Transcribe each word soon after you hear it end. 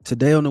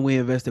Today on the We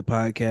Invested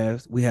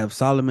podcast, we have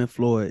Solomon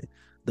Floyd,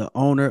 the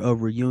owner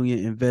of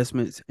Reunion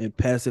Investments and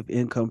passive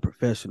income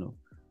professional.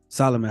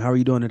 Solomon, how are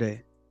you doing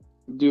today?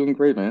 Doing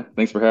great, man.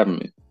 Thanks for having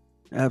me.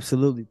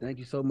 Absolutely. Thank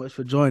you so much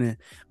for joining.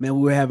 Man,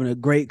 we were having a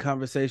great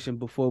conversation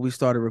before we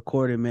started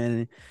recording, man.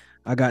 And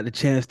I got the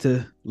chance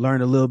to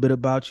learn a little bit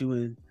about you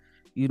and,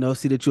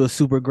 see that you're a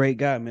super great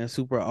guy, man.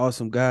 Super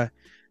awesome guy.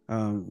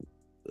 Um,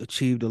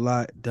 Achieved a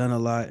lot, done a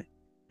lot.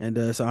 And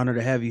it's an honor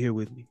to have you here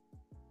with me.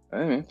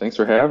 Hey, man. Thanks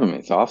for having me.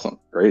 It's awesome.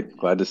 Great.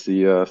 Glad to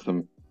see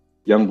some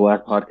young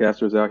black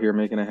podcasters out here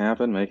making it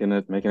happen, making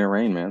it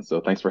rain, man.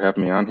 So thanks for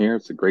having me on here.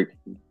 It's a great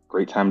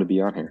time to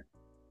be on here.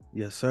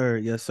 Yes, sir.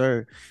 Yes,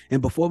 sir.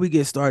 And before we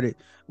get started,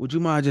 would you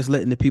mind just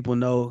letting the people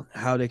know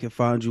how they can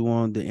find you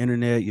on the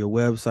internet, your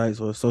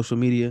websites, or social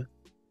media?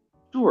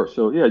 Sure.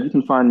 So yeah, you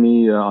can find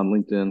me on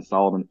LinkedIn,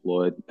 Solomon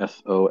Floyd,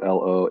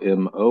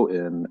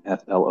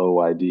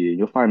 SolomonFloyd.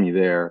 You'll find me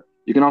there.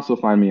 You can also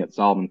find me at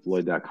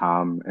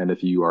solomonfloyd.com. And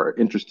if you are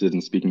interested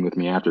in speaking with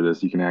me after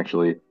this, you can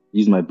actually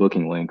use my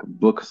booking link,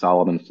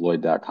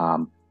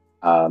 booksolomonfloyd.com.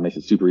 Makes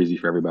it super easy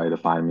for everybody to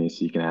find me,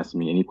 so you can ask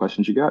me any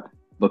questions you got.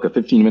 Book a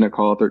 15-minute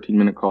call,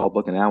 13-minute call,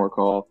 book an hour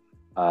call.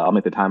 I'll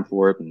make the time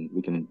for it, and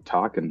we can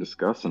talk and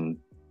discuss and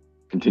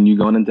continue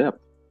going in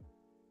depth.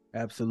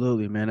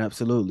 Absolutely, man.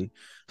 Absolutely.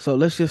 So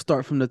let's just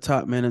start from the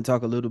top, man, and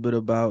talk a little bit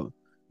about,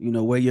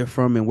 where you're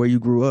from and where you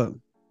grew up.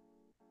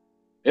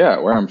 Yeah,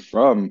 where I'm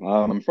from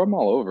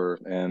all over,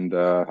 and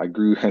I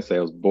say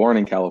I was born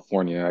in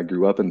California. I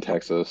grew up in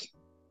Texas,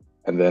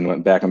 and then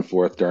went back and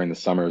forth during the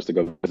summers to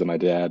go visit my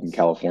dad in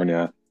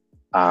California.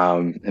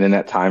 And in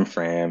that time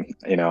frame,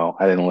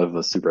 I didn't live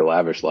a super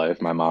lavish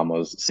life. My mom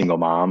was a single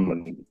mom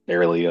and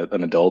barely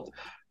an adult.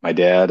 My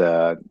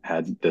dad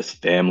had this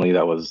family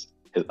that was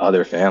his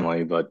other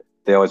family, but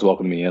they always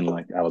welcomed me in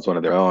like I was one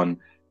of their own.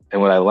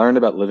 And what I learned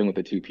about living with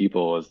the two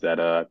people was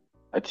that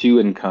a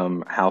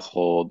two-income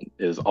household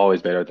is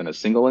always better than a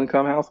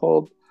single-income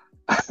household.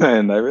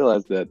 And I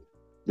realized that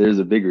there's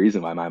a big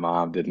reason why my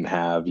mom didn't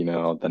have,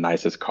 the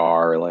nicest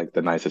car or like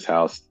the nicest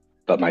house,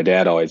 but my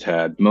dad always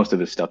had most of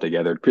his stuff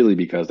together, purely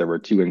because there were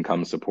two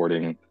incomes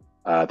supporting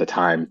at the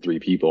time three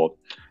people.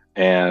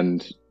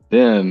 And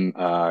then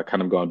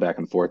kind of going back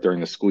and forth during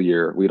the school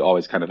year, we'd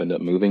always kind of end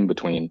up moving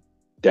between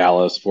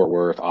Dallas, Fort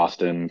Worth,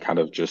 Austin, kind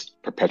of just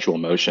perpetual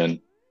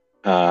motion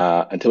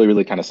until we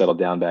really kind of settled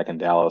down back in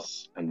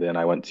Dallas. And then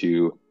I went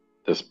to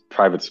this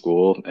private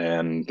school,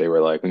 and they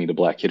were like, "We need a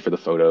black kid for the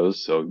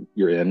photos, so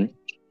you're in."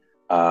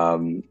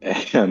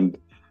 And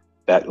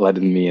that led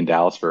to me in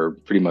Dallas for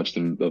pretty much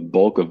the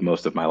bulk of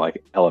most of my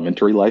like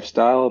elementary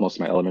lifestyle, most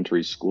of my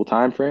elementary school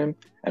time frame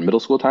and middle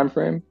school time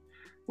frame.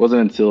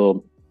 Wasn't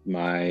until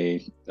my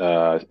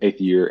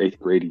eighth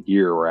grade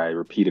year where I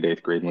repeated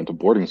eighth grade and went to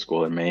boarding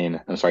school in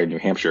Maine. I'm sorry, New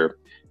Hampshire.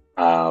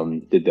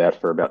 Did that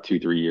for about 2,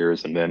 3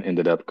 years, and then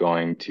ended up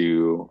going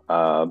to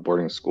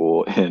boarding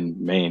school in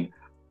Maine,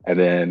 and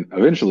then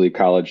eventually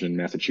college in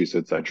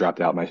Massachusetts. I dropped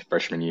out my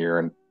freshman year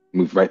and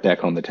moved right back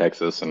home to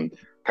Texas, and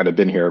kind of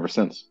been here ever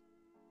since.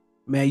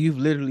 Man, you've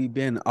literally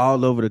been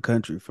all over the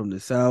country, from the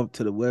South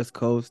to the West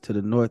Coast to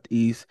the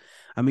Northeast.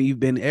 I mean,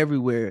 you've been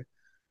everywhere.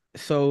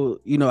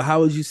 So, how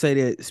would you say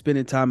that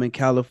spending time in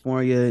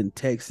California and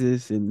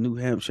Texas and New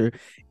Hampshire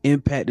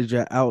impacted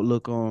your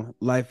outlook on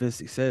life and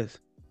success?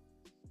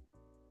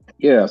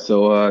 Yeah,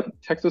 so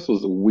Texas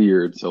was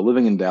weird. So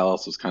living in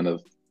Dallas was kind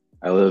of,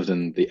 I lived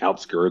in the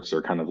outskirts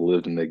or kind of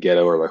lived in the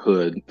ghetto or the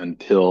hood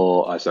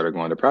until I started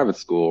going to private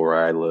school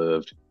where I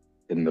lived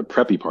in the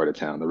preppy part of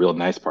town, the real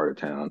nice part of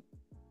town.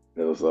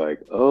 It was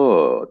like,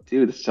 oh,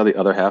 dude, this is how the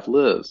other half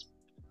lives.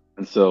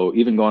 And so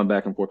even going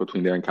back and forth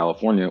between there and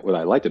California, what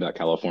I liked about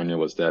California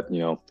was that,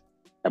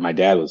 that my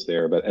dad was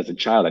there, but as a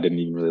child, I didn't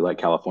even really like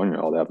California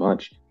all that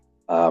much.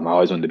 I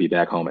always wanted to be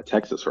back home at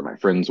Texas where my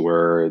friends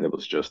were. And it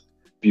was just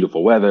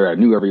beautiful weather. I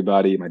knew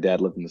everybody. My dad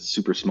lived in a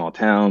super small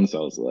town, so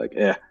I was like,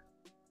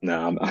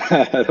 no,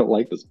 I don't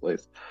like this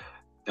place.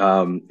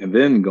 And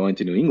then going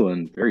to New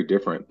England, very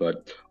different,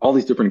 but all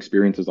these different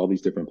experiences, all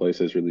these different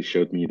places really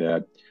showed me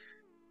that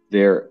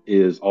there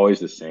is always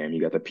the same. You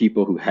got the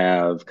people who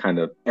have kind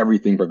of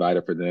everything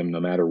provided for them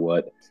no matter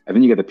what. And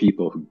then you got the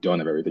people who don't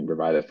have everything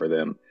provided for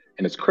them.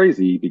 And it's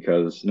crazy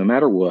because no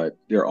matter what,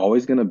 they're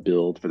always going to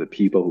build for the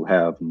people who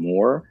have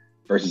more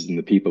versus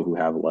the people who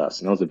have less.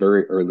 And that was a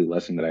very early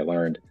lesson that I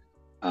learned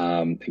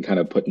and kind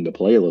of put into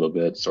play a little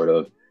bit, sort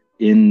of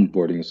in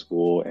boarding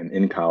school and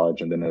in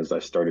college. And then as I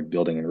started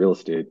building in real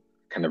estate,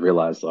 kind of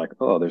realized like,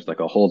 oh, there's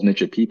like a whole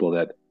niche of people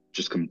that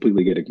just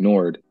completely get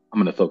ignored. I'm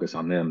going to focus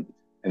on them,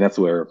 and that's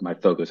where my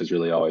focus has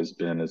really always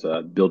been, is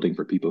building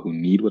for people who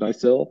need what I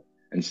sell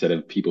instead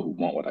of people who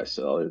want what I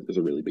sell. There's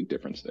a really big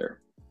difference there.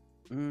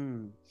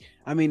 Mm.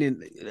 I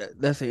mean,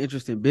 that's an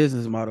interesting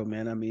business model,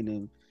 man. I mean,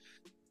 and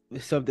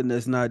it's something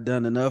that's not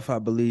done enough, I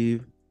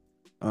believe.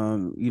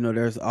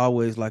 There's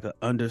always like an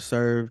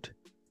underserved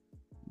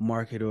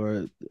market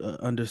or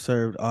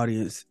underserved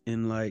audience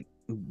in like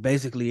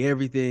basically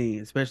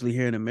everything, especially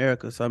here in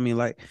America. So I mean,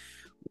 like,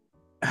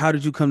 how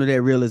did you come to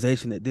that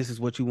realization that this is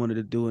what you wanted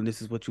to do and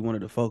this is what you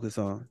wanted to focus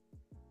on?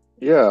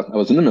 Yeah, I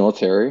was in the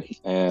military,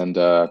 and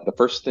the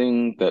first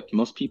thing that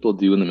most people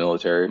do in the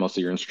military, most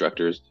of your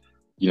instructors,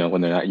 when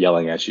they're not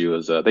yelling at you,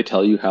 is they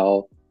tell you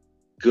how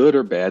good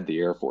or bad the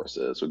Air Force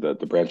is, or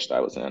the branch that I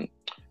was in.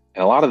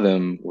 And a lot of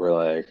them were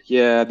like,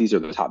 yeah, these are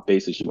the top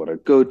bases you want to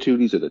go to.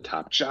 These are the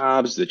top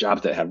jobs. The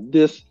jobs that have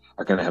this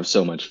are going to have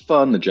so much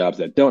fun. The jobs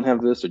that don't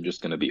have this are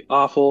just going to be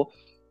awful.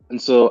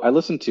 And so I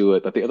listened to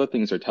it, but the other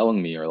things they're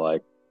telling me are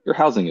like, your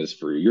housing is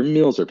free, your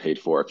meals are paid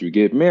for. If you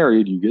get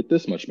married, you get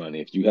this much money.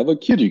 If you have a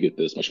kid, you get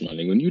this much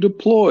money. When you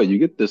deploy, you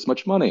get this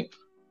much money.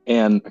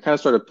 And I kind of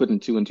started putting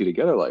two and two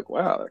together, like,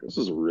 wow, this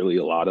is really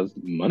a lot of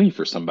money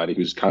for somebody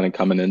who's kind of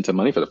coming into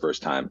money for the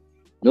first time.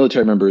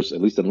 Military members,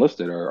 at least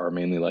enlisted, are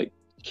mainly like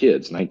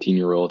kids,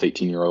 19-year-olds,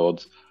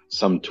 18-year-olds,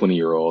 some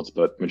 20-year-olds,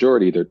 but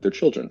majority they're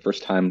children,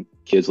 first time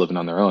kids living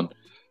on their own.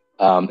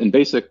 In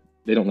basic,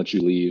 they don't let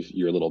you leave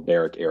your little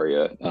barrack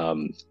area,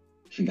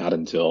 not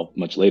until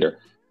much later.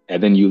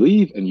 And then you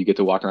leave and you get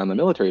to walk around the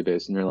military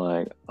base and you're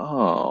like,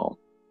 oh,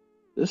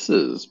 this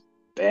is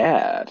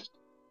bad.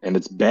 And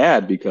it's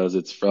bad because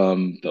it's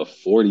from the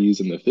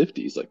 40s and the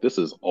 50s. Like this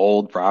is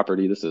old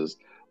property, this is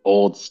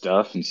old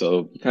stuff. And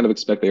so you kind of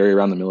expect the area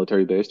around the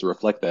military base to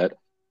reflect that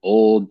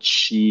old,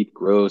 cheap,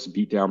 gross,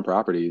 beat down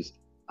properties.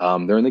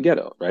 They're in the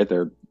ghetto, right?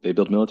 They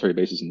build military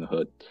bases in the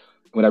hood.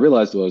 What I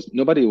realized was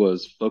nobody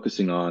was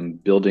focusing on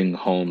building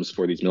homes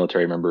for these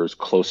military members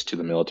close to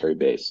the military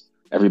base.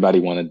 Everybody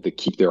wanted to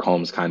keep their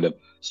homes kind of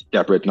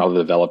separate, and all the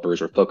developers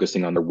were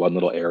focusing on their one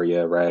little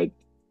area, right?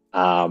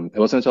 It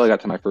wasn't until I got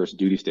to my first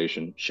duty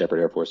station, Shepherd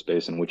Air Force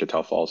Base in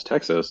Wichita Falls,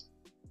 Texas,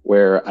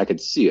 where I could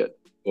see it.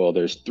 Well,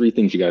 there's three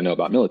things you got to know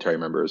about military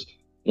members.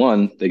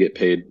 One, they get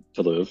paid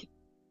to live,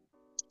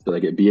 so they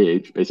get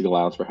BAH, basic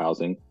allowance for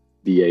housing,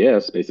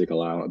 BAS, basic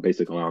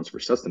allowance for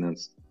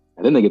sustenance,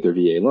 and then they get their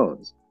VA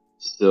loans.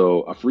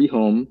 So a free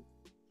home,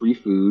 free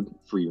food,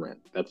 free rent.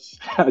 That's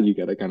how you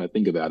got to kind of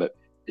think about it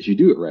if you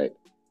do it right.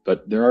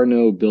 But there are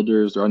no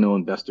builders, there are no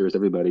investors.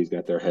 Everybody's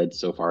got their heads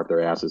so far up their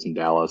asses in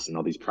Dallas and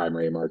all these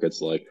primary markets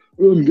like,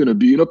 oh, I'm going to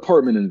be an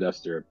apartment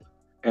investor.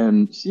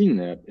 And seeing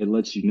that, it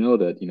lets you know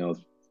that,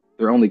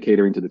 they're only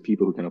catering to the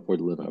people who can afford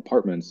to live in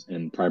apartments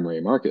in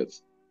primary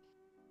markets,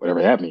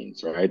 whatever that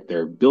means, right?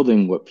 They're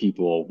building what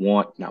people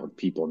want, not what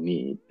people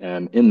need.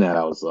 And in that,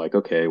 I was like,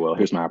 okay, well,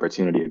 here's my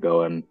opportunity to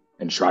go and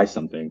try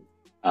something.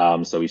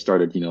 So we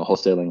started,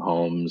 wholesaling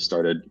homes,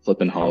 started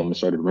flipping homes,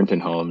 started renting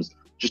homes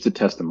just to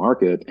test the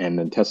market. And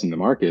then testing the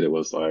market, it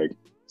was like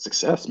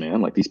success,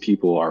 man. Like these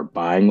people are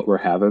buying what we're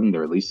having,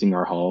 they're leasing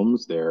our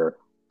homes, they're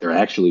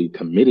actually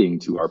committing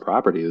to our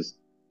properties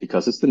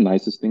because it's the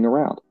nicest thing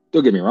around.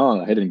 Don't get me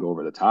wrong, I didn't go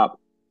over the top,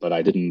 but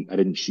I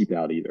didn't cheap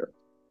out either.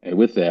 And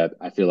with that,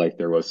 I feel like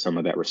there was some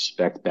of that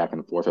respect back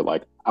and forth of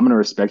like, I'm going to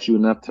respect you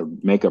enough to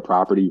make a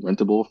property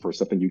rentable for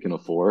something you can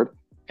afford.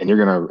 And you're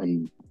going to,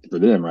 and for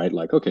them, right?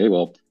 Like, okay,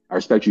 well, I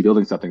respect you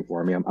building something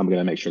for me. I'm going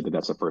to make sure that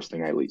that's the first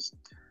thing I lease.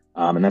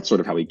 And that's sort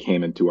of how we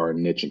came into our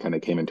niche and kind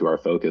of came into our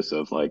focus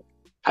of like,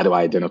 how do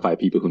I identify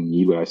people who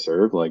need what I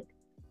serve? Like,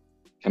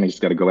 kind of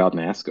just got to go out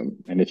and ask them.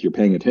 And if you're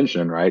paying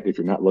attention, right? If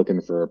you're not looking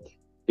for,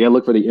 you got to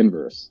look for the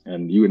inverse.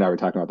 And you and I were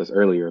talking about this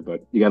earlier,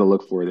 but you got to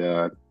look for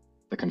the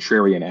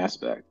contrarian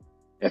aspect.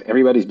 If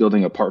everybody's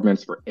building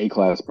apartments for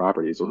A-class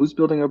properties, well, who's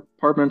building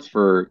apartments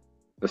for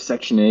the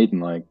Section 8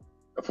 and like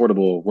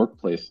affordable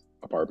workplace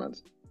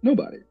apartments?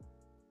 Nobody.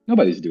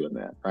 Nobody's doing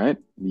that, right?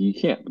 You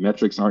can't. The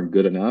metrics aren't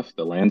good enough.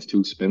 The land's too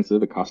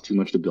expensive. It costs too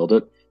much to build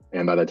it.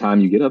 And by the time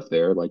you get up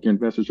there, like your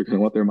investors are going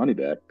to want their money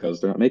back because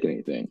they're not making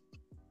anything.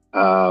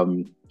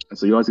 And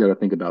so you always got to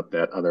think about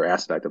that other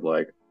aspect of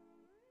like,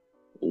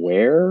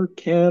 where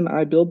can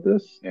I build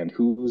this and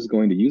who's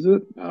going to use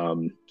it?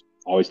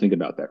 Always think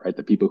about that, right?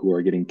 The people who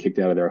are getting kicked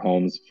out of their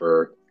homes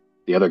for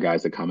the other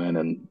guys that come in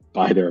and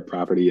buy their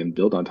property and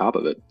build on top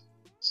of it.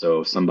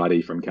 So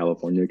somebody from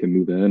California can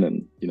move in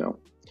and,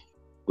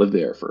 live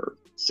there for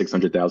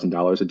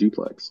 $600,000 a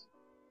duplex.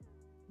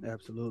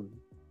 Absolutely.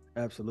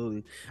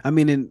 Absolutely. I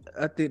mean, and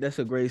I think that's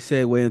a great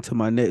segue into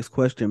my next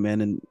question,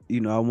 man.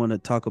 And I want to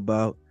talk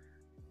about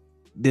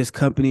this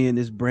company and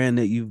this brand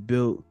that you've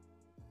built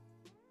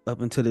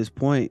up until this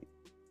point.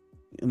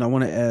 And I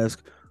want to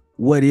ask,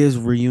 what is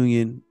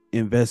Reunion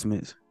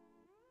Investments?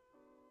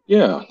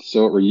 Yeah,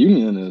 so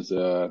Reunion is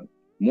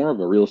more of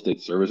a real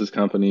estate services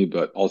company,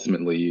 but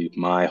ultimately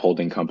my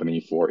holding company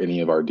for any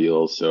of our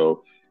deals.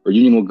 So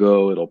Reunion will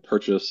go, it'll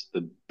purchase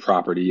the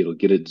property, it'll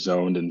get it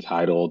zoned,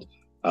 entitled,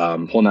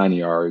 whole nine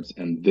yards,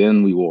 and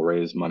then we will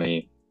raise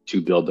money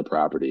to build the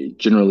property,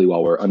 generally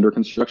while we're under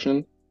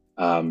construction,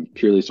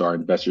 purely so our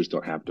investors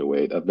don't have to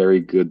wait. A very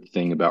good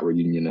thing about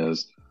Reunion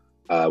is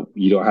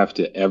you don't have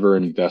to ever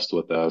invest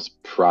with us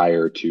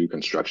prior to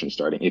construction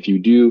starting. If you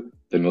do,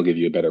 then we'll give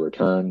you a better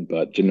return.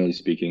 But generally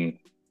speaking,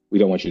 we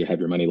don't want you to have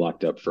your money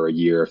locked up for a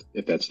year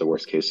if that's the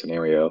worst case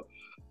scenario.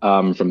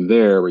 From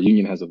there,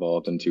 Reunion has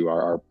evolved into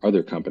our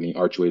other company,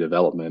 Archway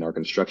Development, our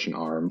construction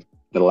arm,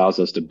 that allows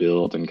us to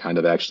build and kind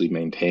of actually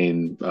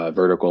maintain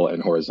vertical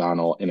and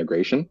horizontal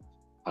integration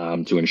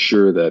to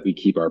ensure that we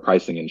keep our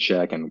pricing in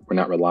check and we're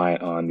not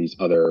reliant on these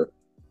other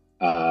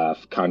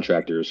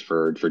contractors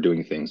for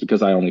doing things.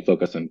 Because I only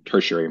focus on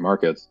tertiary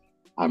markets,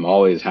 I'm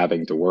always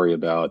having to worry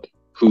about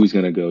who's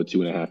going to go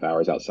 2.5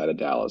 hours outside of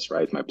Dallas,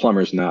 right? My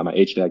plumber's not, my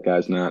HVAC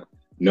guy's not.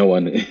 No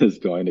one is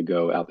going to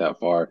go out that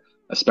far,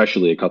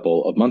 especially a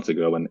couple of months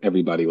ago when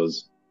everybody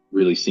was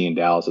really seeing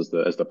Dallas as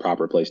the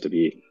proper place to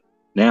be.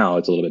 Now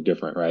it's a little bit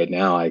different, right?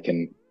 Now I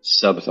can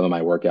sub some of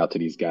my work out to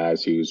these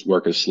guys whose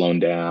work is slowing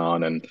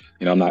down, and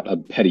I'm not a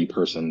petty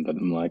person, but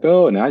I'm like,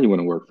 oh, now you want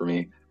to work for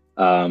me?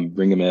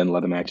 Bring them in,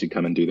 let them actually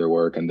come and do their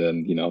work, and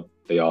then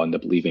they all end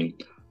up leaving.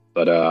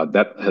 But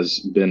that has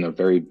been a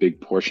very big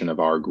portion of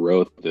our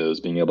growth is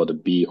being able to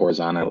be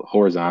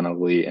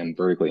horizontally and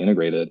vertically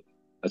integrated,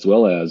 as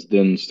well as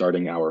then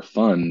starting our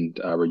fund,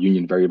 our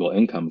Union Variable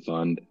Income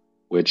Fund,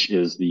 which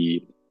is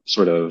the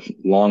sort of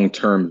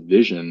long-term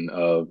vision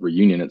of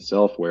Reunion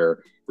itself,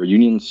 where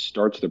Reunion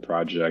starts the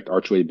project,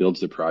 Archway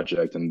builds the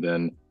project, and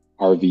then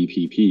our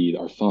VPP,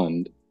 our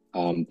fund,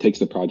 takes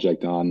the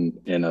project on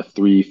in a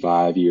 3,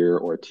 5 year,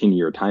 or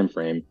 10-year time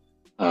frame.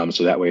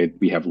 So that way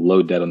we have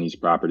low debt on these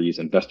properties.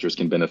 Investors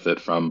can benefit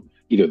from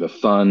either the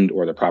fund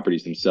or the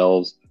properties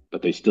themselves,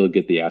 but they still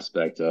get the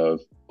aspect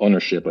of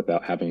ownership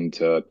without having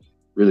to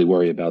really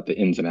worry about the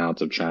ins and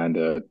outs of trying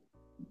to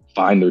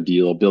find their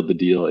deal, build the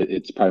deal.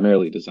 It's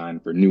primarily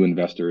designed for new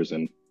investors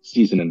and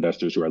seasoned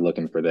investors who are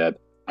looking for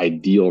that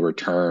ideal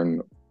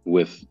return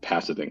with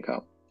passive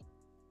income.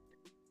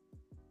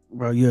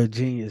 Bro, you're a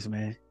genius,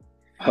 man.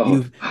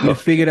 Oh, You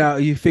figured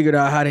okay.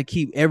 out how to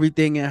keep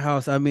everything in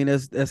house. I mean,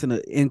 that's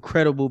an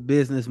incredible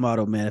business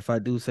model, man. If I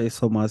do say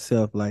so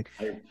myself, like,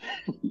 I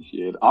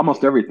appreciate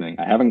almost everything.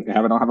 I don't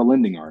have a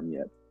lending arm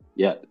yet.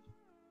 Yet.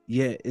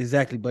 yeah,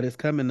 exactly. But it's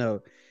coming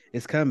though.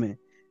 It's coming.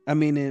 I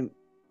mean, and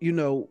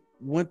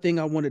one thing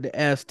I wanted to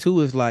ask too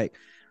is like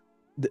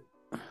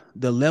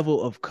the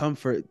level of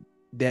comfort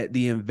that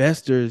the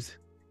investors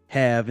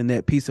have and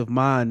that peace of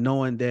mind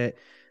knowing that,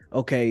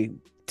 okay,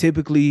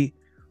 typically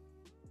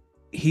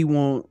he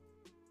won't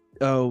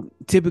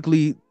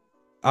typically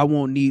I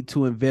won't need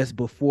to invest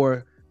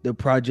before the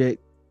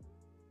project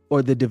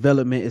or the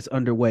development is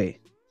underway.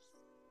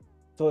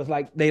 So it's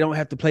like they don't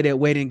have to play that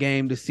waiting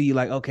game to see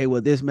like, okay,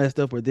 well, this messed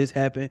up or this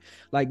happened.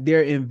 Like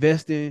they're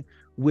investing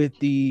with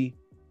the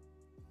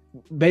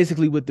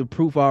basically with the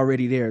proof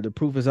already there. The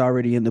proof is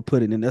already in the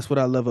pudding. And that's what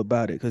I love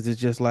about it. Cause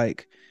it's just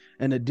like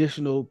an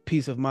additional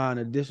peace of mind,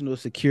 additional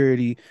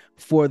security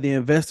for the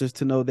investors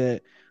to know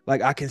that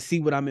like I can see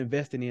what I'm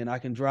investing in. I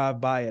can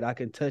drive by it. I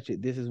can touch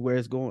it. This is where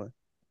it's going.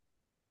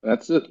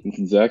 That's it. That's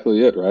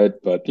exactly it, right?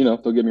 But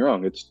don't get me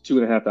wrong. It's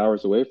 2.5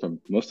 hours away from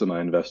most of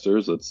my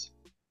investors. It's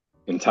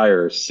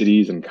entire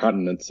cities and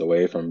continents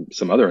away from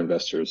some other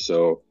investors.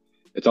 So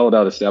it's all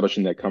about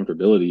establishing that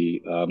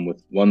comfortability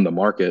with one, the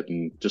market.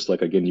 And just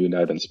like, again, you and I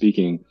have been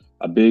speaking,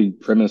 a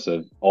big premise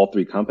of all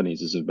three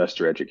companies is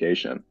investor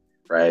education,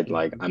 right?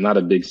 Like, Mhm. I'm not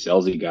a big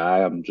salesy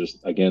guy. I'm just,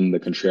 again, the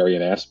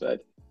contrarian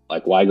aspect.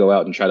 Like, why go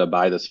out and try to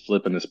buy this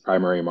flip in this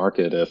primary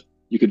market if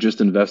you could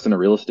just invest in a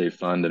real estate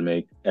fund and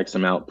make X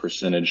amount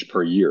percentage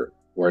per year,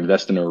 or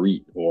invest in a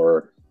REIT,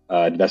 or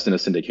invest in a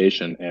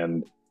syndication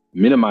and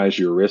minimize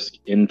your risk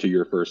into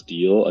your first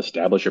deal,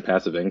 establish your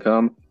passive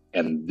income,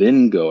 and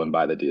then go and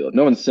buy the deal.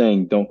 No one's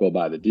saying don't go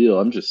buy the deal.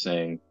 I'm just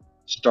saying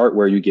start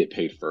where you get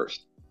paid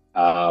first.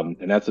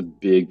 And that's a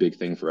big, big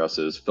thing for us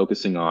is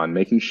focusing on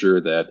making sure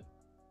that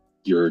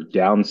your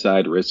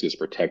downside risk is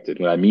protected.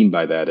 What I mean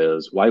by that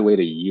is why wait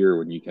a year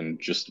when you can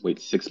just wait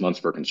 6 months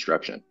for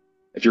construction?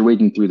 If you're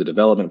waiting through the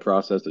development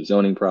process, the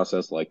zoning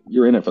process, like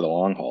you're in it for the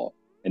long haul.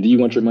 And do you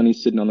want your Mhm. money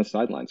sitting on the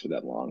sidelines for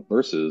that long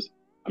versus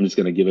I'm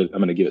going to give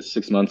it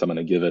 6 months, I'm going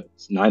to give it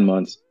 9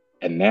 months.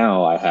 And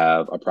now I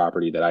have a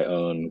property that I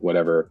own,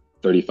 whatever,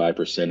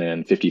 35%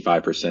 in,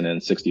 55% in,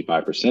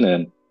 65%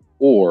 in,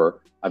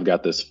 or I've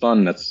got this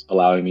fund that's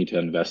allowing me to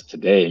invest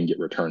today and get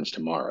returns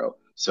tomorrow.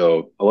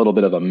 So a little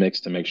bit of a mix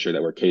to make sure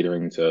that we're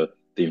catering to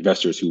the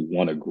investors who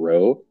want to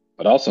grow,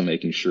 but also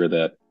making sure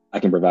that I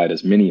can provide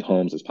as many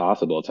homes as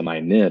possible to my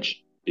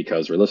niche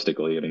because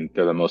realistically, I mean,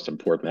 they're the most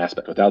important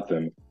aspect. Without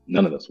them,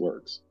 none of this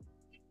works.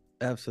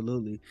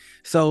 Absolutely.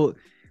 So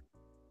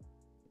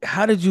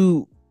how did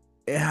you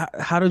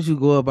how did you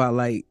go about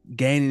like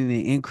gaining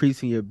and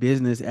increasing your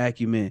business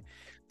acumen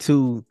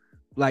to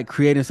like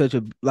creating such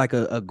a like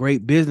a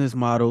great business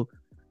model?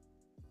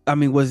 I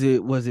mean, was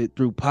it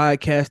through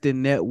podcasting,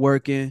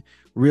 networking,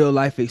 real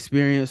life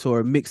experience, or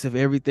a mix of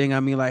everything? I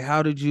mean, like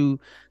how did you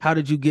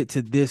get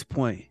to this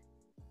point?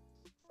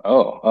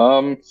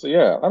 Oh, so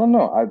yeah, I don't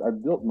know. I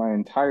built my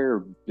entire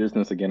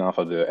business again off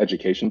of the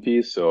education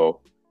piece. So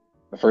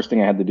the first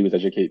thing I had to do was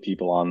educate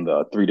people on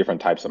the three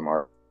different types of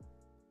market.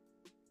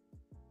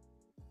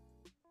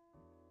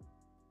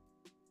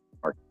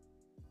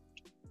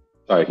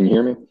 Sorry, can you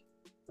hear me?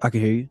 I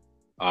can hear you.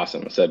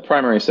 Awesome. It said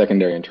primary,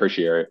 secondary, and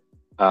tertiary.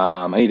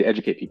 I need to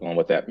educate people on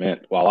what that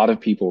meant. While a lot of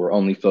people were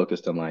only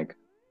focused on like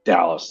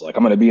Dallas, like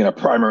I'm going to be in a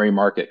primary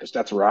market because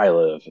that's where I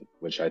live,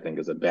 which I think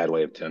is a bad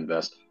way to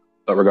invest.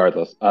 But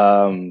regardless,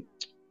 I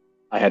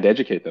had to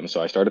educate them.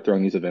 So I started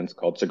throwing these events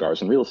called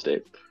Cigars and Real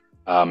Estate.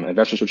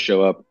 Investors would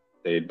show up.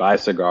 They'd buy a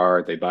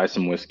cigar, they'd buy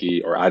some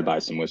whiskey, or I'd buy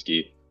some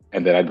whiskey,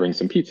 and then I'd bring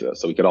some pizza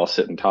so we could all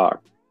sit and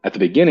talk. At the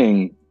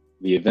beginning,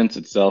 the events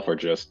itself are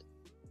just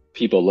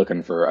people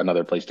looking for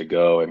another place to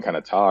go and kind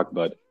of talk.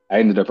 But I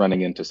ended up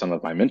running into some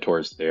of my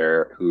mentors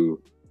there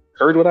who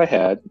heard what I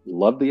had,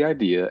 loved the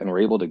idea, and were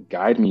able to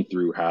guide me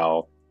through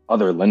how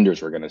other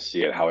lenders were going to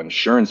see it, how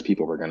insurance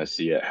people were going to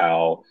see it,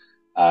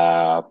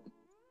 uh,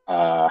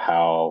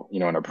 how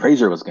an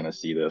appraiser was going to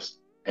see this,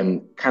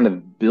 and kind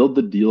of build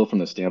the deal from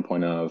the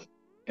standpoint of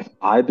if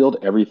I build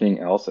everything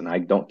else and I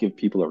don't give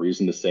people a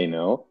reason to say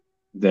no,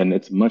 then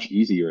it's much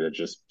easier to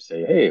just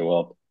say, hey,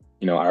 well,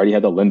 I already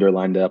have the lender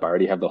lined up. I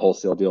already have the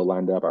wholesale deal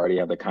lined up. I already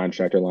have the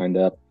contractor lined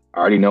up. I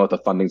already know what the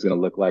funding's going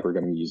to look like. We're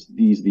going to use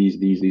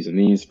these, and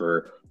these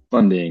for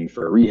funding,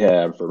 for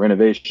rehab, for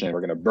renovation. We're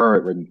going to burn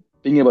it. We're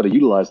being able to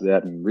utilize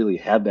that and really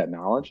have that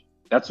knowledge.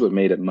 That's what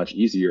made it much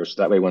easier.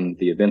 So that way, when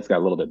the events got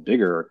a little bit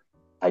bigger,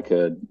 I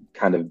could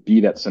kind of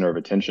be that center of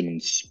attention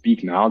and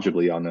speak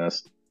knowledgeably on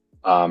this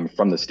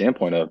from the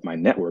standpoint of my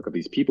network of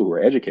these people who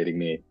are educating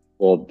me.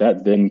 Well,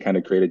 that then kind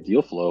of created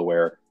deal flow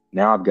where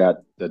now I've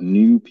got the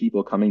new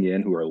people coming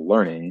in who are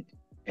learning.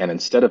 And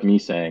instead of me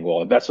saying,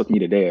 well, invest with me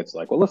today, it's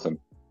like, well, listen,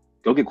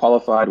 go get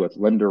qualified with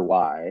lender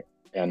Y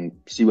and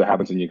see what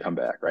happens when you come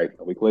back, right?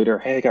 A week later,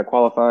 hey, I got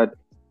qualified.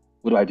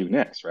 What do I do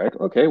next, right?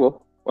 Okay,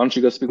 well, why don't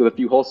you go speak with a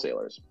few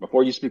wholesalers?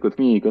 Before you speak with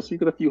me, go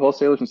speak with a few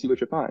wholesalers and see what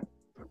you find,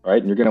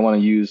 right? And you're going to want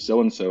to use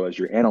so-and-so as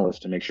your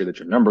analyst to make sure that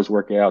your numbers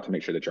work out, to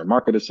make sure that your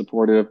market is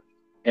supportive.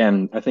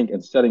 And I think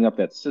in setting up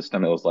that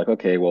system, it was like,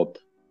 okay, well,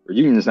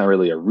 Reunion is not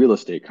really a real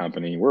estate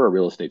company. We're a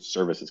real estate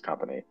services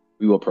company.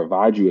 We will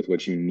provide you with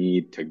what you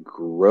need to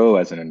grow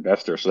as an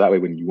investor. So that way,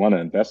 when you want to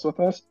invest with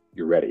us,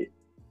 you're ready.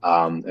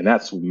 And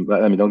that's, I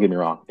mean, don't get me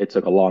wrong. It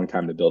took a long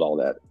time to build all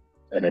that.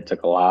 And it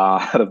took a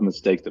lot of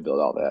mistakes to build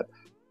all that.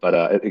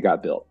 But it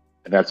got built.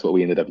 And that's what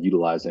we ended up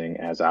utilizing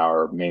as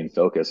our main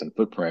focus and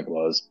footprint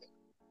was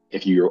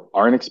if you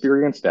aren't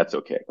experienced, that's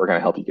okay. We're going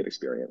to help you get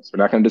experience.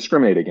 We're not going to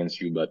discriminate against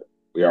you, but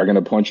we are going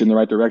to point you in the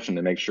right direction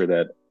to make sure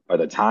that by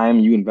the time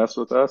you invest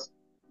with us,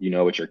 you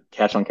know what your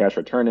cash on cash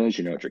return is,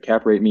 you know what your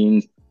cap rate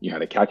means, you know how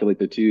to calculate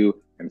the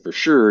two, and for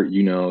sure,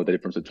 you know the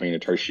difference between a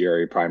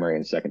tertiary, primary,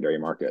 and secondary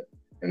market.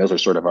 And those are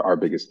sort of our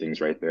biggest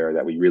things right there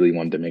that we really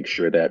wanted to make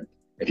sure that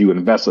if you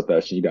invest with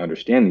us, you need to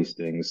understand these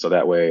things so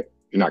that way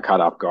you're not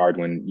caught off guard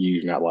when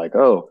you're not like,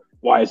 oh,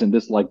 why isn't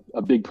this like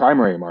a big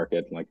primary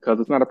market? Like, because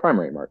it's not a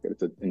primary market.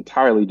 It's an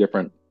entirely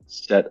different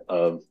set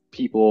of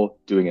people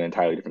doing an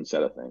entirely different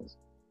set of things.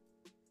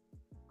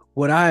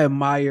 What I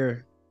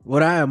admire,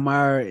 what I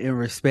admire and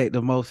respect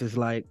the most is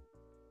like,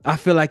 I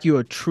feel like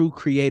you're a true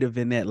creative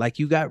in that. Like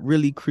you got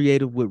really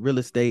creative with real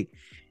estate.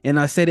 And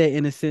I say that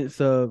in a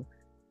sense of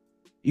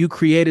you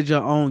created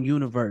your own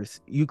universe.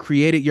 You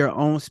created your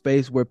own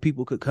space where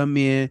people could come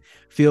in,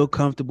 feel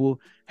comfortable,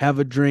 have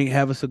a drink,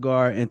 have a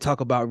cigar, and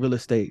talk about real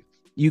estate.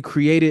 You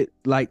created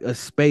like a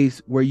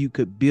space where you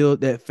could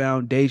build that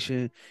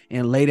foundation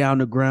and lay down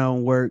the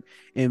groundwork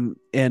and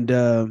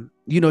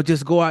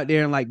just go out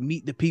there and like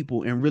meet the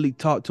people and really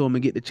talk to them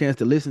and get the chance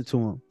to listen to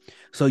them.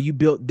 So you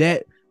built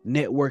that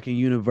networking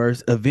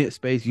universe, event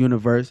space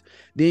universe.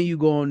 Then you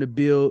go on to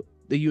build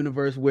the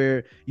universe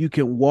where you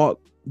can walk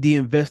the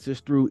investors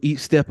through each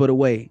step of the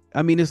way.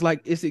 I mean,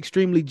 it's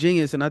extremely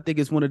genius, and I think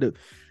it's one of the,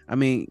 I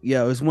mean,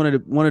 yeah, it's one of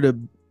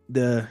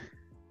the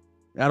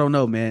I don't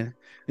know, man.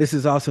 This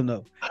is awesome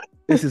though.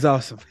 This is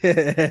awesome.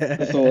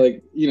 So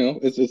like,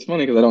 it's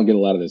funny because I don't get a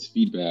lot of this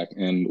feedback.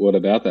 And what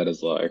about that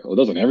is like, well,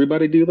 doesn't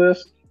everybody do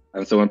this?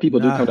 And so when people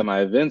do come Nah, to my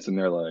events and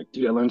they're like,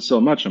 dude, I learned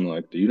so much. I'm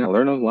like, do you not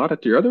learn a lot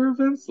at your other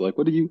events? Like,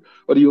 what do you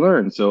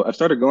learn? So I've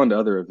started going to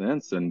other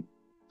events and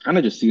kind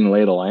of just seeing the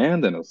lay of the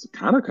land. And it's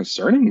kind of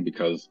concerning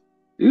because,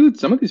 dude,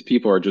 some of these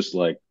people are just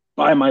like,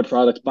 buy my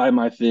product, buy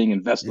my thing,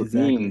 invest with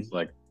me. And exactly. it's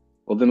like,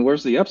 well, then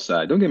where's the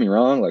upside? Don't get me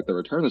wrong. Like the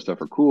returns and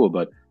stuff are cool,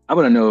 but I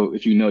want to know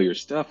if you know your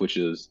stuff, which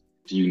is,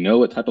 do you know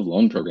what type of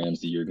loan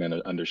programs that you're going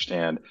to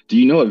understand? Do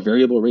you know what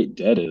variable rate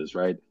debt is,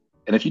 right?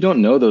 And if you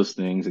don't know those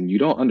things and you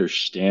don't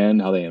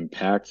understand how they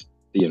impact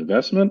the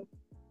investment,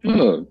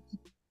 oh,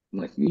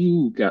 like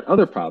you got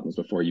other problems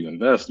before you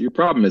invest. Your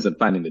problem isn't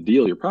finding the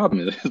deal. Your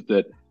problem is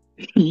that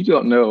you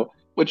don't know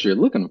what you're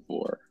looking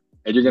for.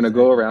 And you're going to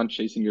go Exactly. around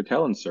chasing your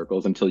tail in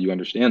circles until you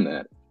understand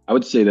that. I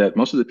would say that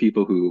most of the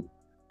people who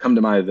come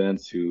to my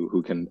events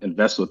who can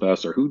invest with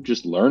us or who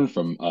just learn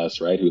from us,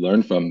 right? Who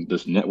learn from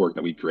this network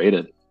that we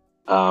created,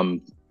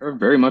 are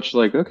very much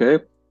like, okay,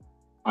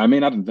 I may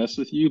not invest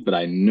with you, but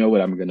I know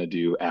what I'm going to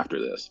do after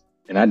this.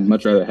 And I'd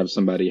much rather have Exactly.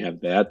 somebody have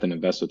that than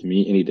invest with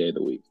me any day of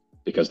the week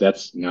because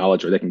that's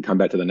knowledge, or they can come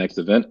back to the next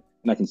event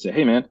and I can say,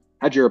 hey, man,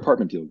 how'd your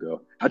apartment deal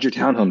go? How'd your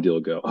townhome deal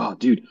go? Oh,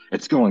 dude,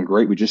 it's going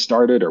great. We just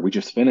started, or we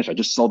just finished. I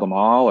just sold them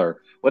all,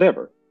 or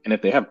whatever. And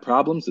if they have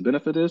problems, the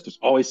benefit is there's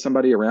always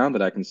somebody around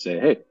that I can say,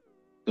 hey,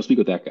 go speak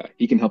with that guy.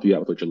 He can help you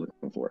out with what you're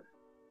looking for.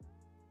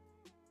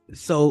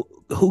 So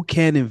who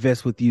can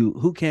invest with you?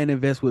 Who can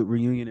invest with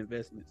Reunion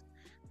Investments?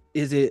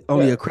 Is it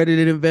only Yeah.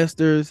 accredited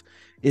investors?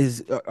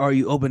 Are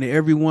you open to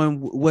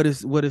everyone? What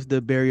is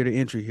the barrier to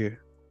entry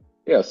here?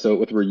 Yeah, so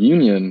with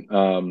Reunion,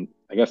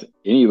 I guess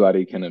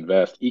anybody can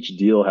invest. Each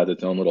deal has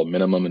its own little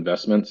minimum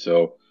investment.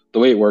 So the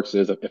way it works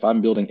is if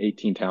I'm building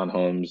 18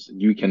 townhomes,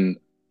 you can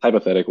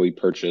hypothetically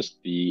purchase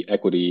the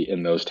equity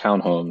in those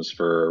townhomes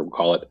for, we'll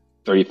call it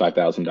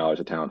 $35,000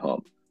 a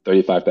townhome.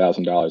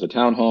 $35,000 a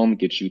townhome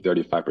gets you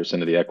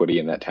 35% of the equity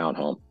in that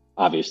townhome.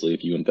 Obviously,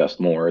 if you invest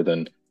more,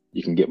 then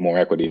you can get more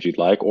equity if you'd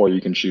like, or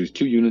you can choose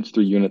 2 units,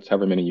 3 units,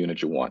 however many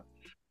units you want.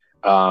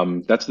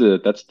 That's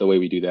the way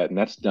we do that, and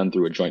that's done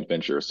through a joint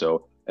venture.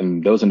 So,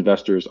 and those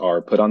investors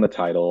are put on the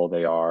title.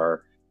 They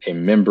are a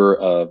member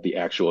of the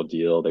actual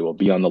deal. They will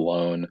be on the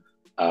loan.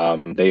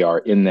 They are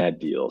in that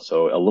deal.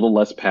 So a little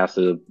less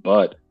passive,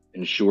 but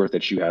ensures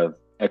that you have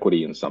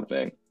equity in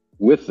something.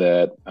 With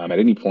that, at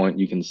any point,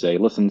 you can say,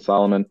 "Listen,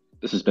 Solomon,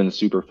 this has been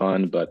super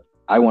fun, but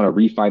I want to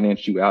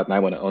refinance you out, and I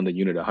want to own the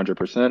unit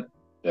 100%."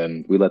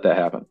 Then we let that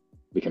happen.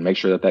 We can make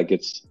sure that that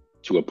gets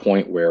to a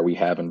point where we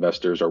have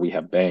investors or we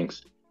have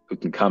banks who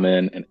can come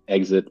in and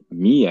exit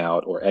me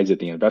out or exit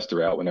the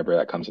investor out whenever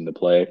that comes into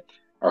play.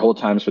 Our hold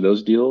times for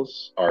those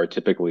deals are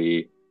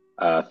typically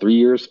 3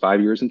 years,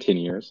 5 years, and 10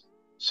 years.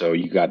 So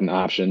you got an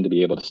option to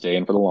be able to stay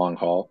in for the long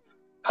haul.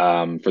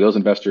 For those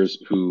investors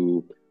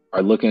who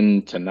are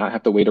looking to not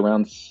have to wait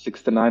around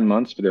 6 to 9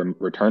 months for their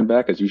return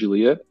back, is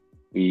usually it.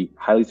 We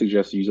highly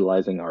suggest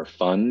utilizing our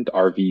fund,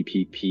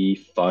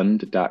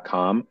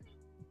 rvppfund.com.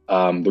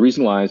 The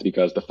reason why is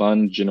because the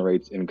fund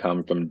generates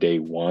income from day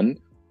one.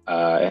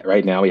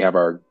 Right now, we have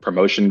our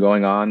promotion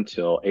going on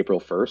till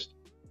April 1st,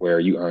 where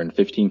you earn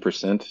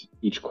 15%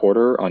 each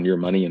quarter on your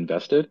money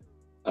invested,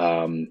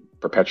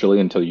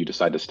 perpetually until you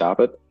decide to stop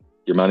it.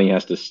 Your money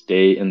has to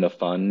stay in the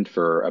fund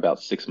for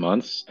about 6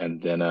 months,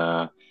 and then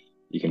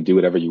you can do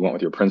whatever you want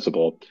with your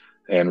principal.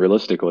 And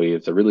realistically,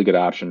 it's a really good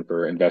option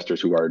for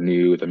investors who are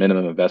new. The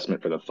minimum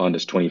investment for the fund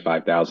is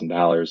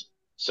 $25,000.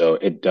 So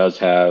it does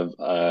have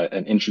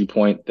an entry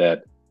point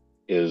that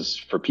is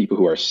for people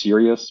who are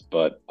serious,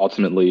 but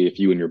ultimately, if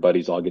you and your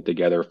buddies all get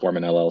together, form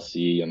an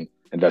LLC, and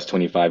invest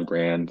 25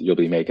 grand, you'll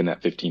be making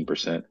that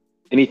 15%.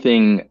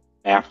 Anything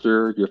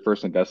after your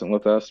first investment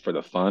with us for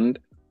the fund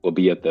will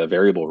be at the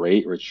variable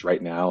rate, which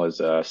right now is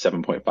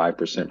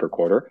 7.5% per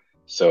quarter.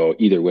 So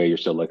either way, you're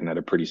still looking at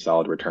a pretty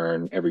solid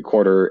return every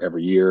quarter,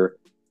 every year.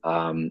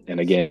 And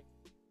again,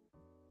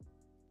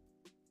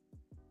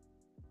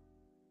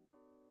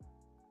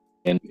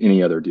 and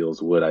any other deals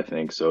would, I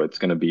think. So it's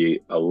going to be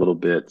a little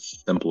bit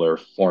simpler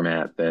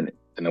format than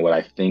what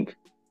I think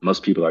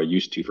most people are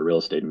used to for real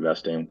estate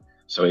investing.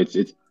 So it's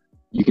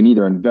you can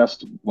either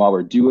invest while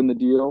we're doing the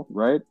deal,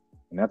 right?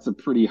 And that's a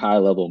pretty high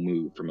level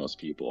move for most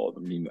people. I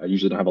mean, I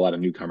usually don't have a lot of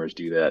newcomers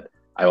do that.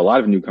 I have a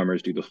lot of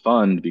newcomers do the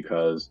fund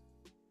because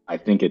I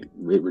think it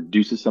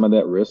reduces some of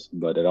that risk,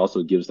 but it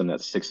also gives them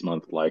that 6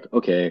 month, like,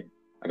 okay,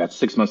 I got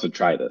 6 months to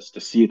try this to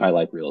see if I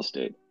like real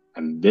estate,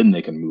 and then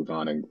they can move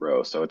on and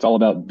grow. So it's all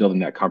about building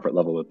that comfort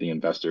level with the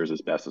investors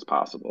as best as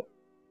possible.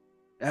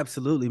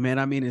 Absolutely, man.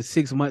 I mean, in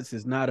 6 months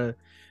is not a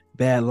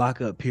bad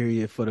lockup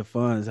period for the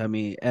funds. I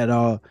mean, at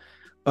all.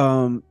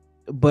 Um,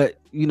 but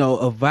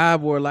a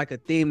vibe or like a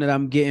theme that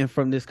I'm getting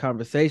from this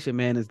conversation,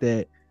 man, is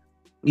that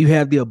you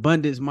have the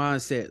abundance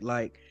mindset.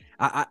 Like,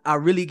 I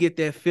really get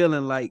that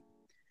feeling like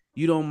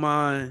you don't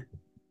mind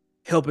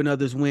helping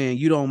others win.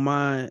 You don't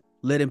mind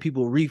letting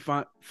people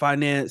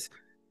refinance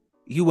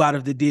you out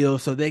of the deal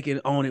so they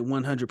can own it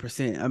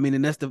 100%. I mean,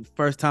 and that's the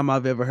first time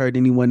I've ever heard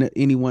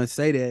anyone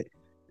say that.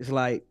 It's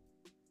like,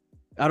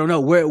 I don't know,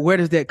 where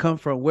does that come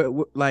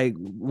from? Like,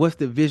 what's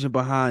the vision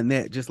behind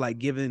that? Just like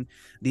giving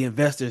the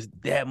investors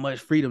that much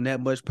freedom,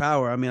 that much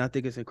power. I mean, I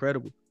think it's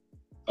incredible.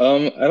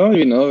 I don't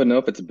even know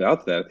if it's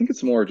about that. I think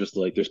it's more just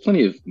like there's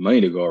plenty of money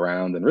to go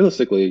around, and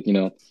realistically,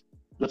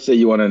 let's say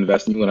you want to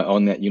invest and you want to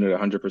own that unit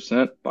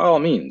 100%, by all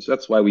means.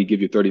 That's why we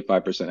give you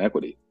 35%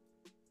 equity.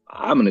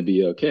 I'm going to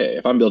be okay.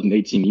 If I'm building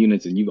 18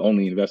 units and you've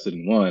only invested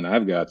in one,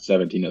 I've got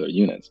 17 other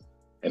units.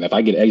 And if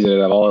I get exited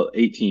out of all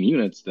 18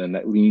 units, then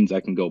that means I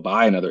can go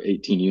buy another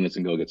 18 units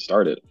and go get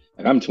started.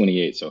 And I'm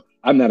 28, so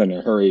I'm not in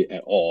a hurry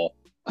at all.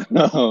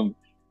 um,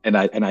 and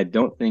I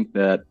don't think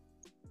that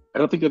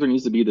there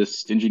needs to be this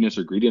stinginess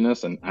or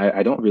greediness. And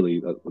I don't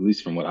really, at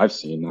least from what I've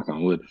seen, knock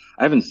on wood,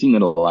 I haven't seen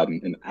it a lot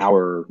in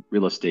our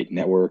real estate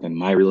network and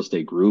my real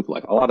estate group.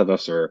 Like a lot of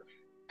us are,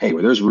 hey,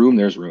 where there's room,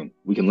 there's room.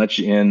 We can let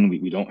you in.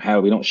 We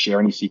don't share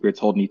any secrets,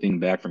 hold anything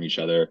back from each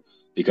other,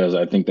 because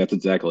I think that's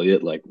exactly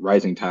it. Like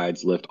rising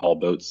tides lift all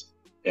boats.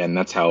 And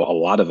that's how a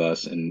lot of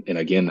us, and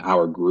again,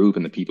 our group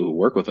and the people who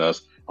work with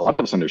us, a lot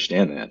of us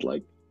understand that.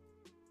 Like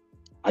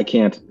I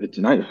can't,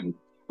 tonight,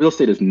 real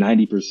estate is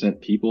 90%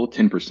 people,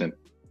 10%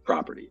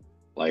 property.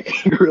 Like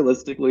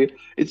realistically,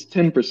 it's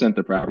 10%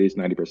 the property, it's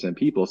 90%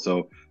 people.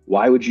 So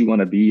why would you want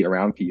to be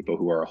around people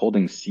who are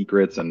holding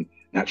secrets and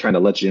not trying to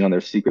let you in on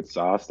their secret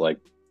sauce? Like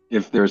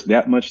if there's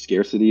that much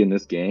scarcity in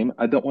this game,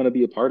 I don't want to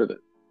be a part of it.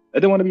 I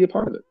don't want to be a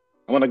part of it.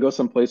 I want to go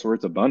someplace where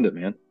it's abundant,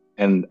 man.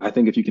 And I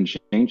think if you can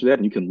change that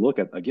and you can look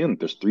at, again,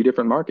 there's three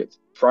different markets.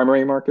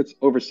 Primary markets,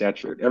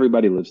 oversaturated.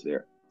 Everybody lives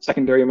there.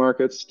 Secondary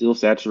markets, still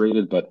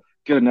saturated, but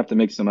good enough to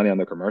make some money on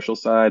the commercial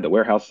side, the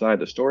warehouse side,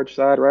 the storage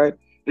side, right?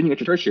 Then you get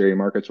your tertiary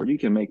markets where you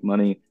can make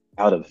money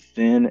out of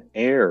thin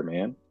air,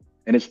 man.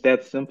 And it's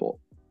that simple.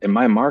 In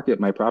my market,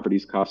 my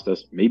properties cost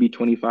us maybe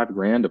 25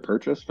 grand to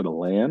purchase for the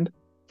land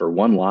for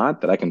one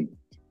lot that I can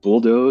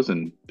bulldoze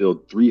and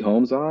build three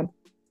homes on.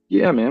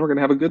 Yeah, man, we're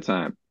gonna have a good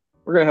time.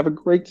 We're gonna have a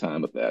great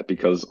time with that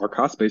because our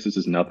cost basis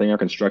is nothing, our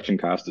construction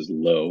cost is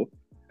low,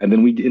 and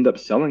then we end up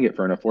selling it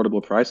for an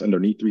affordable price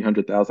underneath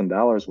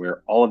 $300,000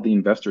 where all of the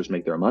investors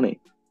make their money.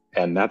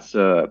 And that's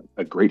a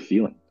great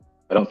feeling.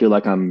 I don't feel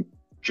like I'm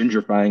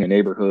gentrifying a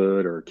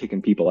neighborhood or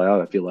kicking people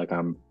out. I feel like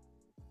I'm,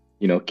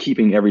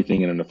 keeping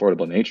everything in an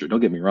affordable nature. Don't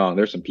get me wrong.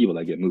 There's some people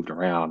that get moved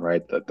around,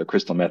 right? The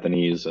crystal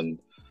methanies and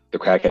the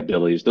crackhead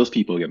billies, those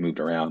people get moved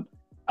around.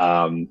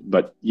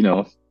 But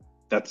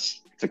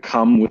that's to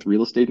come with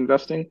real estate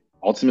investing.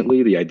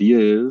 Ultimately, the idea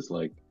is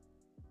like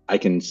I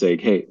can say,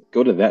 hey,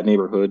 go to that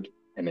neighborhood,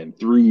 and in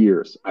 3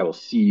 years, I will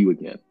see you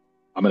again.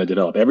 I'm going to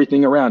develop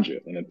everything around you,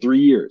 and in 3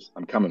 years,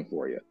 I'm coming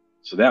for you.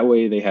 So that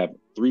way, they have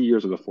 3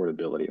 years of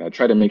affordability. And I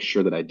try to make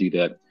sure that I do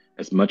that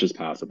as much as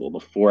possible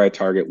before I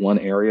target one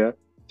area.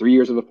 3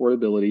 years of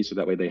affordability, so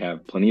that way they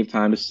have plenty of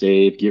time to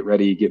save, get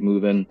ready, get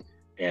moving,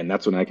 and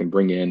that's when I can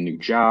bring in new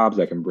jobs.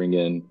 I can bring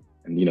in,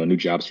 and new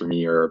jobs for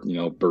me are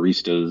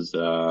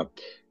baristas,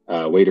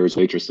 waiters,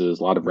 waitresses,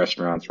 a lot of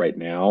restaurants right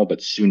now,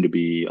 but soon to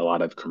be a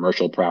lot of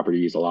commercial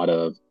properties, a lot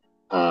of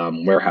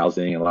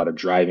warehousing, a lot of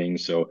driving.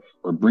 So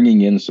we're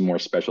bringing in some more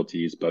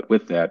specialties, but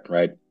with that,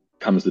 right,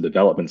 comes the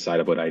development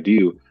side of what I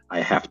do. I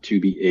have to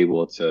be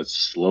able to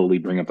slowly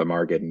bring up the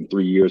market. In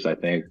 3 years, I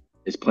think,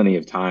 is plenty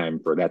of time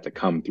for that to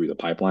come through the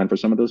pipeline for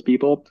some of those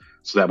people.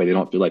 So that way they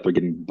don't feel like they're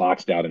getting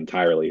boxed out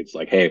entirely. It's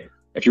like, hey,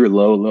 if you're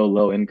low, low,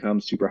 low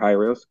income, super high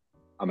risk,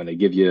 I'm gonna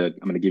give you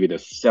the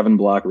 7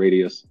 block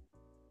radius,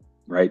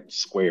 right?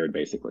 Squared,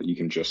 basically.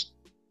 I'm going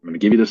to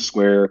give you this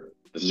square.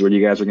 This is where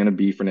you guys are going to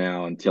be for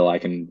now until I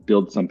can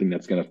build something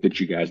that's going to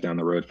fit you guys down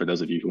the road for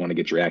those of you who want to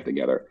get your act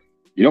together.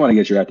 You don't want to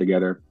get your act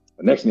together.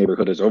 The next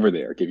neighborhood is over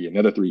there. Give you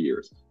another 3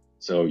 years.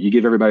 So you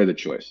give everybody the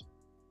choice.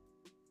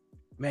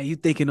 Man, you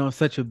thinking on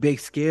such a big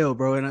scale,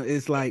 bro. And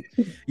it's like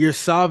you're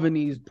solving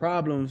these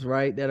problems,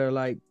 right? That are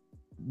like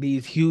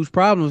these huge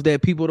problems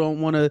that people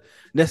don't want to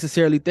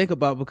necessarily think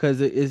about because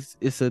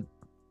it's a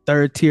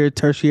third tier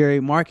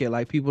tertiary market.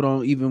 Like people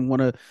don't even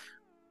want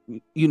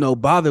to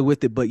bother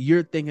with it, but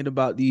you're thinking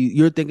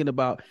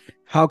about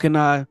how can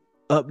I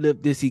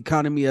uplift this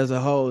economy as a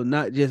whole,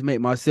 not just make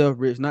myself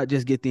rich, not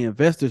just get the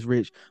investors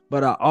rich,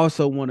 but I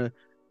also want to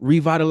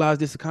revitalize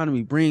this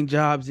economy, bring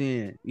jobs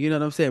in, you know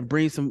what I'm saying,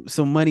 bring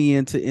some money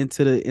into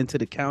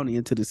the county,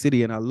 into the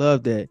city. And I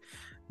love that.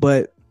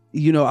 But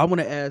I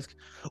want to ask,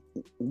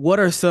 what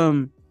are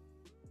some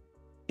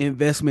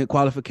investment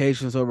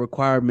qualifications or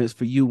requirements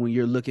for you when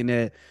you're looking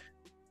at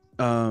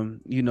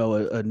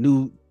a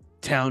new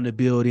town to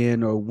build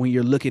in, or when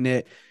you're looking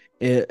at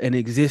an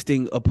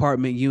existing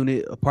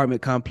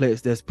apartment complex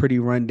that's pretty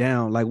run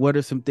down? Like, what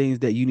are some things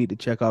that you need to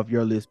check off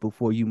your list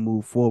before you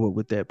move forward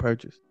with that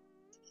purchase?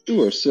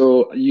 Sure.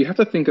 So you have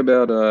to think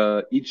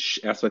about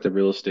each aspect of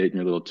real estate in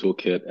your little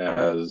toolkit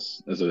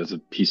as a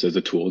piece, as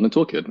a tool in the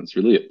toolkit. That's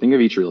really it. Think of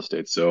each real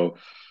estate. So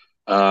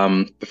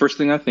the first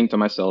thing I think to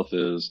myself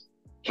is,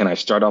 can I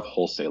start off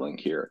wholesaling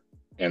here?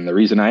 And the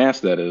reason I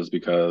ask that is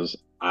because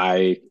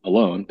I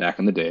alone, back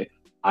in the day,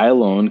 I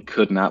alone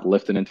could not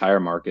lift an entire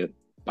market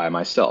by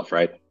myself,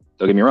 right?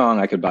 Don't get me wrong,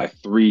 I could buy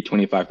three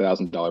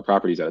 $25,000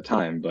 properties at a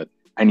time, but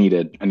I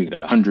needed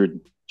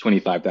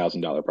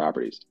 $125,000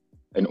 properties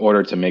in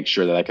order to make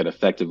sure that I could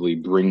effectively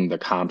bring the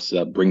comps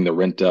up, bring the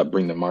rent up,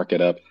 bring the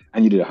market up. I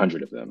needed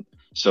 100 of them.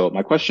 So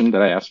my question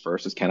that I asked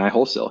first is, can I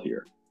wholesale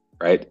here?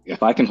 Right?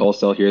 If I can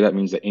wholesale here, that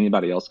means that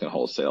anybody else can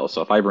wholesale.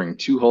 So if I bring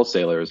two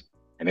wholesalers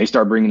and they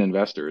start bringing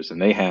investors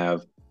and they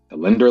have the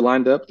lender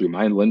lined up through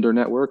my lender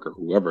network or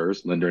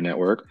whoever's lender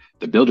network,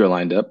 the builder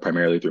lined up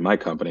primarily through my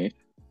company,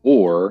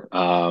 or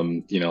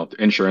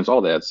insurance,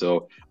 all that.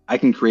 So I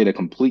can create a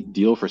complete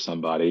deal for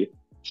somebody,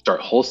 start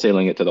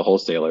wholesaling it to the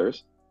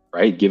wholesalers,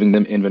 right? Giving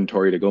them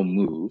inventory to go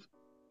move.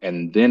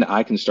 And then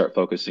I can start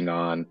focusing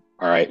on,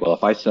 all right, well,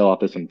 if I sell off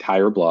this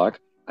entire block,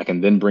 I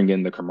can then bring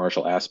in the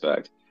commercial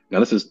aspect. Now,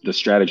 this is the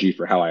strategy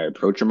for how I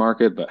approach a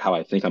market, but how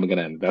I think I'm going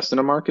to invest in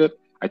a market,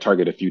 I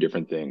target a few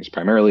different things,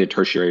 primarily a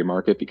tertiary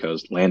market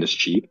because land is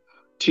cheap.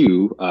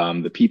 Two,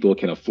 the people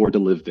can afford to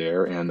live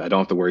there, and I don't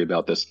have to worry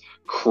about this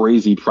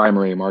crazy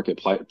primary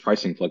market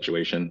pricing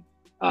fluctuation.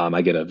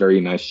 I get a very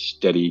nice,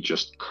 steady,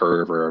 just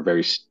curve or a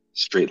very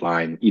straight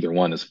line. Either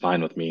one is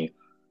fine with me,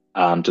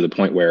 to the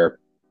point where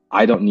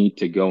I don't need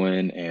to go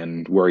in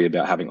and worry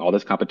about having all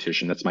this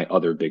competition. That's my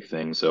other big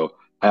thing. So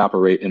I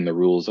operate in the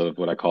rules of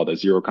what I call the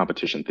zero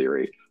competition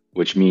theory,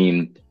 which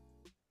mean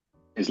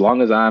as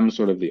long as I'm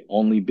sort of the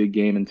only big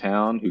game in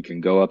town who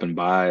can go up and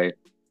buy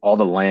all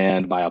the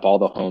land, buy up all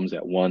the homes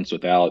at once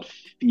without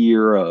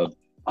fear of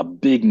a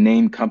big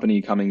name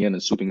company coming in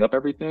and swooping up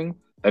everything,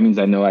 that means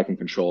I know I can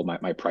control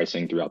my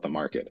pricing throughout the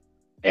market.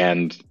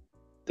 And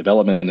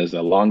development is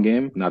a long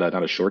game, not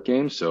a short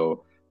game.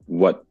 So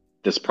what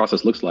this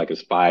process looks like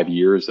is 5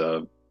 years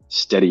of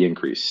steady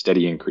increase,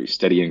 steady increase,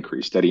 steady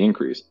increase, steady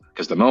increase.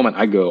 Because the moment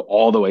I go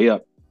all the way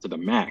up, to the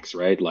max,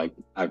 right? Like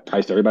I've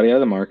priced everybody out of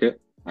the market.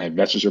 My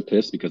investors are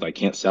pissed because I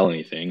can't sell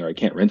anything or I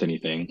can't rent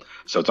anything.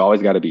 So it's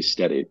always got to be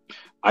steady.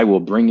 I will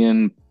bring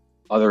in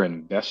other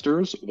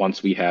investors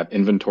once we have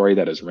inventory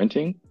that is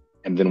renting,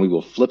 and then we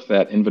will flip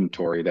that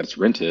inventory that's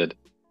rented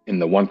in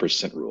the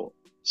 1% rule.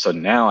 So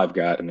now I've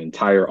got an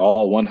entire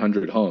all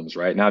 100 homes,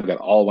 right? Now I've got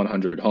all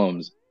 100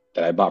 homes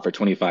that I bought for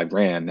 25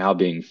 grand now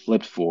being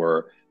flipped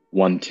for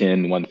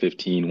 110,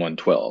 115,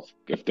 112.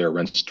 If their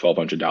rent's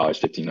 $1,200,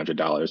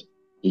 $1,500,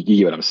 you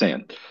get what I'm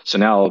saying. So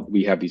now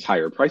we have these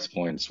higher price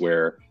points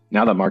where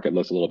now the market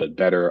looks a little bit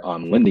better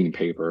on lending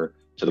paper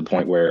to the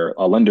point where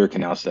a lender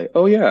can now say,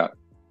 oh, yeah,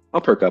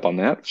 I'll perk up on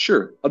that.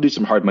 Sure, I'll do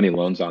some hard money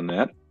loans on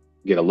that,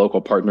 get a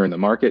local partner in the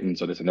market. And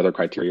so there's another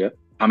criteria.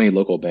 How many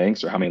local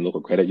banks or how many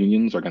local credit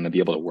unions are going to be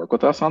able to work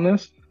with us on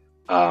this?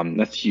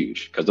 That's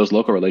huge because those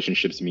local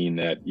relationships mean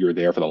that you're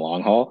there for the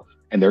long haul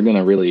and they're going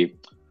to really,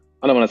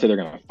 I don't want to say they're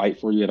going to fight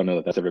for you. I don't know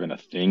that that's ever been a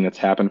thing that's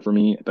happened for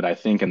me, but I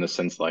think in the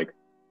sense like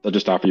they'll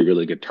just offer you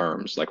really good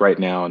terms. Like right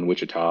now in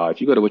Wichita, if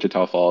you go to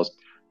Wichita Falls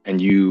and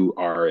you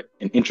are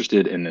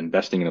interested in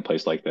investing in a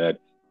place like that,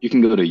 you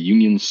can go to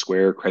Union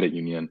Square Credit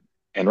Union.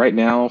 And right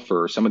now,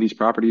 for some of these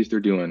properties,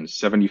 they're doing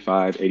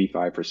 75,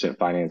 85%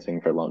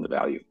 financing for loan to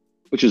value,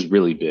 which is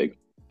really big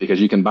because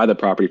you can buy the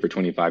property for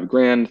 25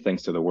 grand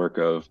thanks to the work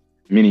of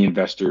many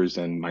investors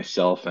and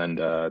myself and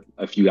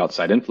a few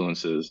outside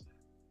influences.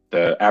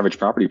 The average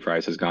property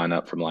price has gone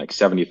up from like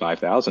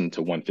 75,000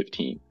 to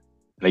 115.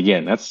 And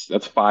again, that's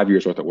 5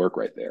 years worth of work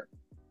right there.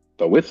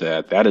 But with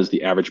that, that is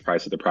the average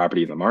price of the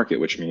property in the market,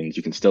 which means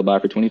you can still buy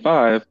for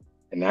 25,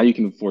 and now you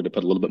can afford to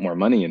put a little bit more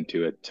money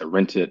into it to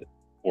rent it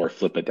or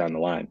flip it down the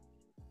line.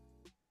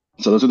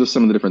 So those are just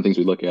some of the different things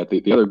we look at.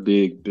 The other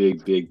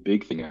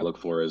big thing I look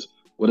for is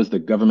what is the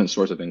government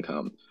source of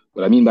income?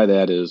 What I mean by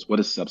that is what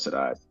is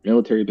subsidized?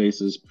 Military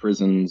bases,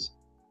 prisons,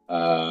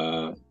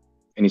 uh,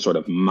 any sort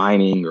of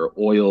mining or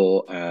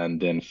oil, and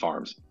then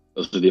farms.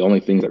 Those are the only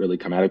things that really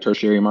come out of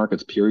tertiary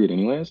markets, period,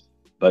 anyways.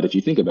 But if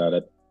you think about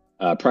it,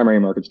 primary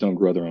markets don't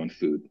grow their own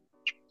food.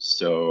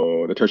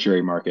 So the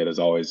tertiary market is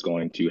always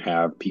going to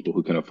have people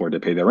who can afford to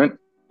pay their rent,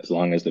 as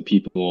long as the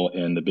people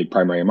in the big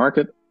primary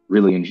market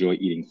really enjoy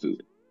eating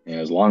food. And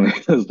as long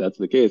as that's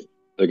the case,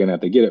 they're going to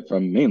have to get it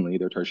from mainly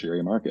their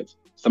tertiary markets.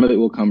 Some of it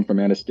will come from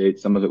out of state,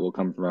 some of it will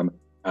come from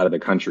out of the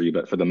country,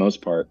 but for the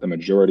most part, the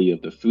majority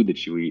of the food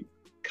that you eat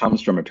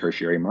comes from a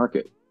tertiary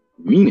market.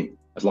 Meaning,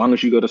 as long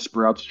as you go to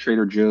Sprouts,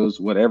 Trader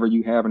Joe's, whatever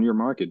you have in your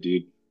market,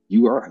 dude,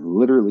 you are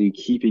literally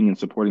keeping and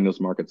supporting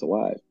those markets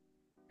alive.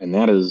 And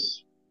that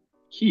is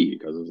key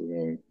because I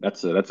mean,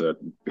 that's a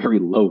very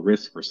low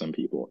risk for some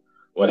people.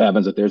 What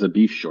happens if there's a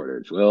beef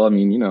shortage? Well, I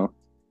mean,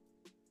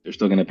 they're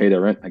still going to pay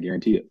their rent. I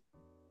guarantee it,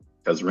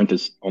 because rent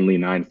is only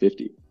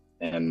 950,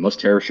 and most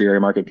tertiary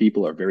market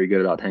people are very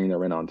good about paying their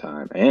rent on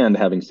time and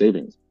having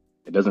savings.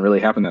 It doesn't really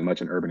happen that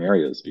much in urban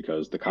areas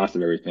because the cost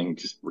of everything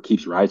just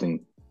keeps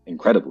rising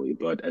incredibly.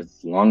 But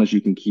as long as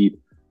you can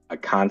keep a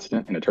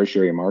constant in a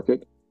tertiary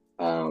market,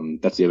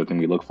 that's the other thing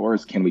we look for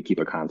is can we keep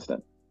a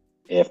constant?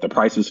 If the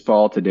prices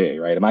fall today,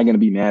 right? Am I going to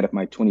be mad if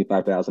my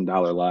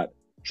 $25,000 lot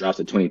drops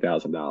to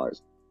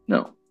 $20,000?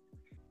 No,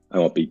 I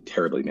won't be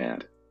terribly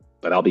mad,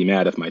 but I'll be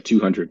mad if my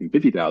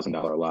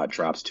 $250,000 lot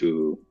drops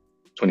to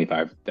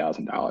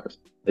 $25,000.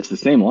 It's the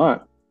same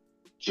lot,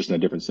 just in a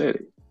different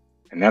city.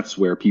 And that's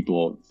where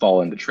people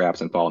fall into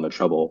traps and fall into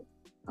trouble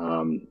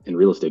in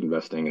real estate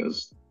investing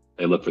is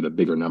they look for the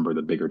bigger number,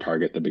 the bigger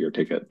target, the bigger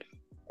ticket,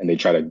 and they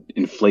try to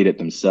inflate it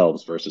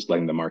themselves versus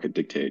letting the market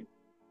dictate.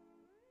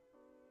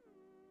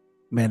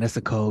 Man, that's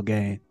a cold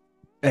game.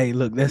 Hey,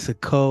 look, that's a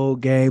cold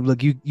game.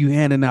 Look, you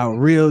handing out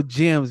real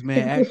gems,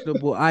 man,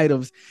 actionable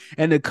items.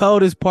 And the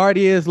coldest part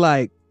is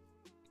like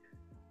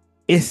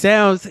it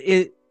sounds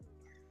it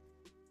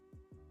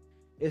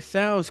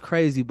sounds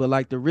crazy, but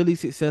like the really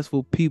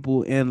successful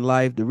people in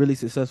life, the really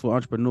successful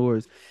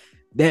entrepreneurs,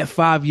 that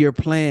 5 year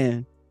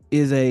plan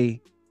is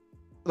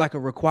like a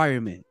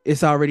requirement.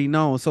 It's already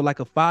known. So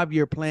like a 5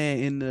 year plan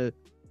in the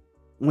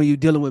when you're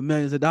dealing with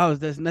millions of dollars,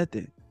 that's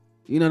nothing.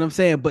 You know what I'm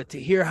saying? But to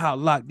hear how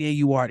locked in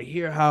you are, to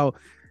hear how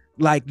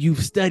like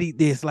you've studied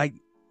this, like,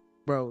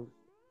 bro,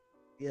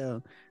 yeah,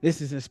 this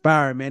is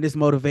inspiring, man. This is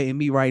motivating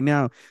me right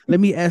now.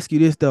 Let me ask you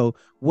this though.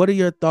 What are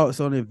your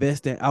thoughts on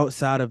investing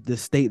outside of the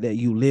state that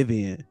you live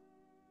in?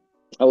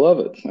 I love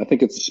it. I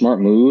think it's a smart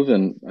move.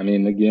 And I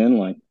mean, again,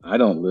 like I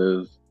don't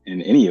live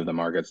in any of the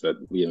markets that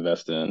we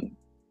invest in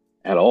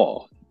at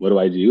all. What do?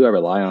 I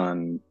rely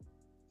on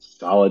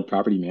solid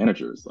property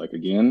managers. Like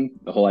again,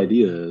 the whole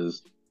idea Mhm.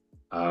 is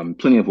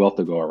plenty of wealth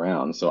to go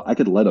around. So I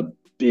could let a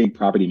big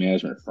property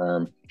management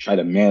firm try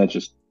to manage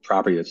this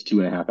property that's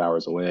 2.5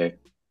 hours away,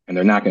 and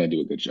they're not going to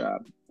do a good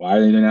job. Why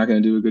are they not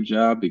going to do a good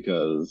job?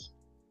 Because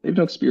they have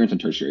no experience in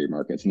tertiary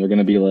markets, and they're going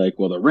to be like,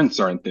 well, the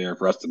rents aren't there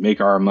for us to make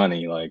our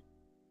money. Like,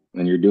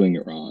 then you're doing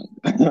it wrong,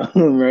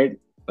 right?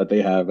 But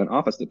they have an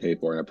office to pay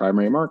for in a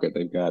primary market.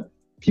 They've got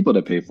people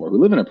to pay for who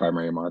live in a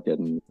primary market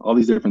and all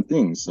these different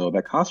things. So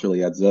that cost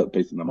really adds up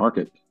based on the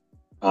market.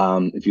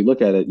 If you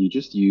look at it, you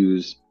just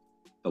use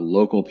the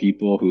local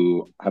people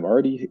who have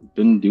already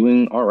been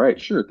doing all right.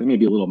 Sure, they may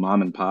be a little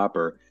mom and pop,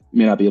 or you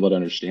may not be able to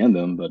understand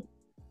them, but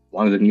as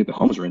long as they can get the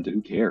homes rented,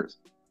 who cares?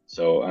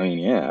 So, I mean,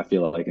 yeah, I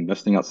feel like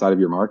investing outside of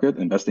your market,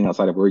 investing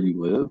outside of where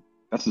you live,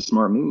 that's a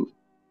smart move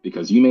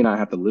because you may not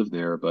have to live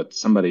there, but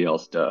somebody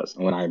else does.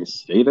 And when I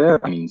say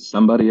that, I mean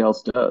somebody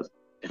else does.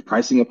 If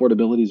pricing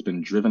affordability has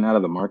been driven out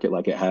of the market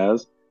like it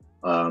has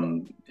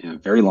in a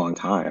very long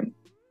time,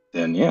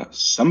 then yeah,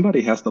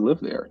 somebody has to live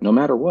there, no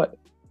matter what.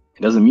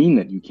 It doesn't mean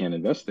that you can't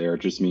invest there.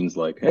 It just means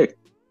like, hey,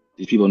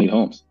 these people need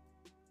homes.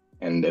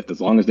 And if as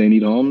long as they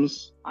need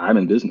homes, I'm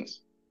in business.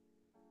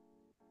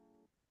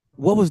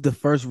 What was the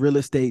first real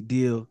estate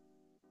deal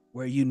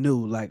where you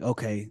knew like,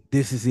 okay,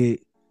 this is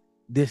it.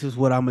 This is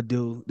what I'm gonna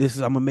do. This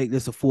is I'm gonna make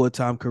this a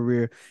full-time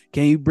career.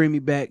 Can you bring me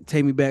back,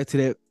 take me back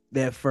to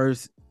that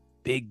first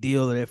big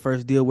deal or that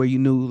first deal where you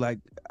knew like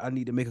I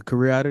need to make a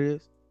career out of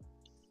this?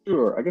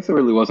 Sure. I guess it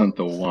really wasn't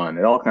the one.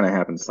 It all kind of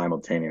happened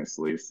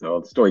simultaneously. So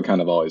the story kind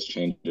of always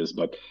changes,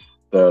 but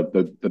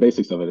the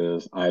basics of it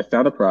is I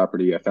found a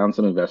property, I found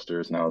some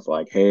investors, and I was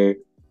like, hey,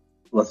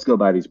 let's go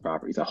buy these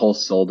properties. I whole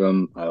sold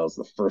them. I was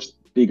the first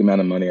big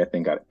amount of money I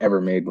think I'd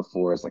ever made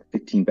before. It's like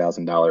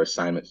 $15,000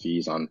 assignment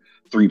fees on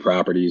three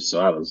properties. So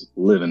I was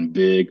living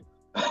big.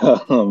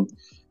 Um,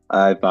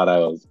 I thought I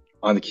was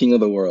on the king of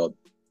the world.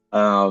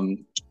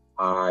 Um,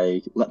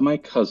 I let my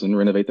cousin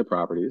renovate the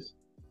properties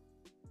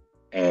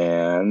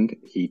and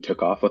he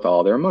took off with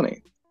all their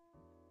money.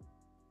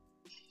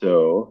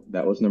 So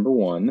that was number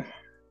one.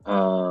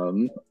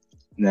 Um,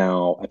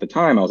 Now, at the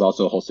time, I was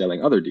also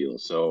wholesaling other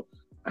deals. So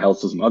I held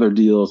some other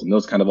deals, and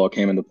those kind of all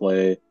came into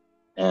play.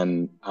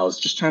 And I was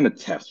just trying to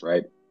test,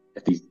 right?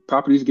 If these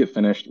properties get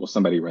finished, will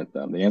somebody rent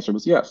them? The answer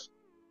was yes.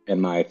 And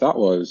my thought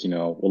was,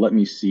 well, let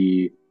me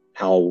see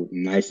how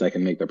nice I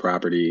can make the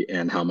property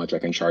and how much I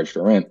can charge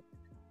for rent.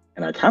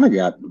 And I kind of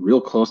got real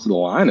close to the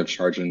line of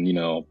charging,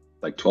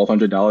 like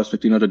 $1,200,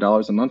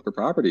 $1,500 a month for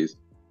properties,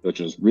 which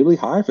was really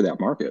high for that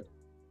market.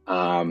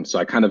 So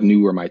I kind of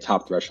knew where my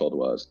top threshold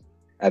was.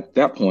 At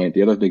that point,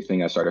 the other big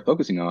thing I started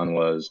focusing on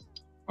was,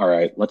 all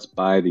right, let's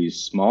buy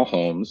these small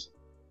homes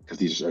because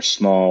these are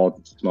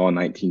small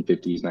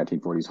 1950s,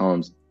 1940s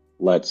homes.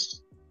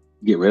 Let's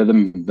get rid of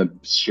the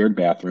shared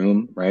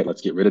bathroom, right?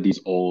 Let's get rid of these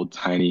old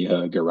tiny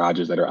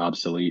garages that are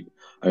obsolete.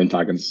 I'm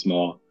talking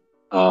small.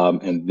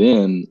 And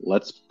then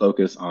let's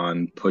focus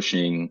on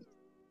pushing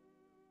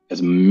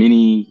as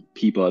many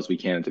people as we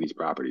can into these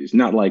properties.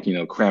 Not like,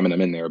 cramming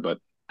them in there, but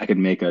I could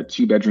make a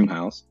two-bedroom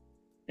house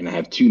and I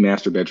have two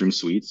master bedroom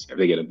suites.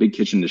 They get a big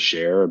kitchen to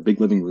share, a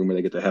big living room where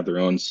they get to have their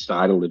own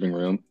side of living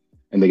room,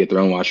 and they get their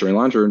own washer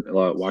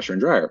and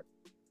dryer.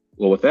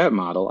 Well, with that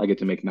model, I get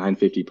to make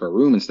 950 per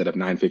room instead of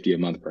 950 a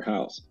month per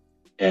house.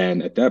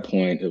 And at that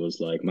point, it was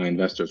like my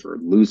investors were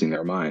losing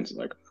their minds.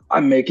 Like,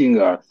 I'm making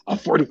a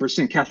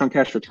 40% cash on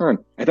cash return.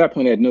 At that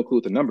point, I had no clue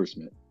what the numbers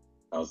meant.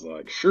 I was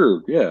like,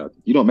 sure, yeah,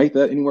 you don't make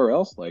that anywhere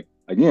else. Like,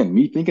 again,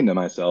 me thinking to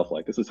myself,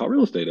 like, this is how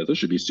real estate is. This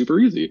should be super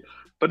easy.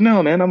 But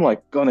no, man, I'm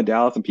like going to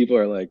Dallas and people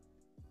are like,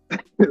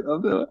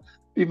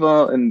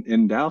 people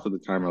in Dallas at the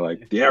time are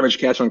like, the average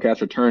cash on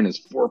cash return is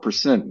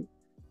 4%.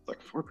 It's like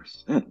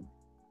 4%.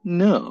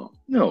 No,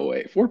 no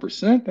way.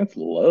 4%? That's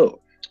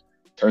low.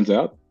 Turns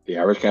out the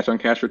average cash on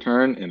cash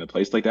return in a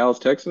place like Dallas,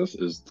 Texas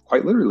is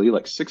quite literally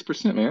like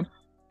 6%, man.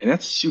 And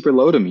that's super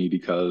low to me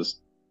because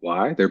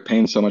why? They're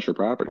paying so much for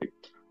property.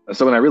 And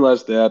so when I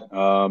realized that,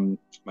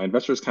 my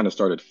investors kind of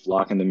started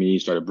flocking to me,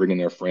 started bringing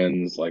their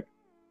friends. Like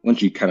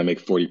once you kind of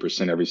make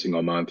 40% every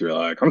single month, you're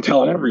like, I'm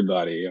telling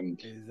everybody. And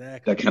that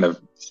Exactly. kind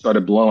of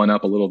started blowing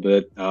up a little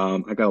bit. I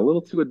got a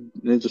little too,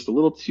 just a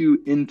little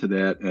too into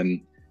that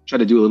and tried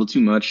to do a little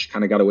too much,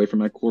 kind of got away from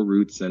my core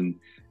roots and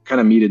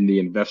kind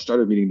of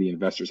started meeting the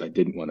investors I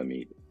didn't want to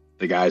meet.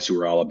 The guys who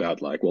were all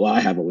about like, well, I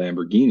have a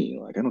Lamborghini.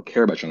 Like, I don't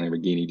care about your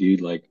Lamborghini,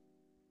 dude. Like,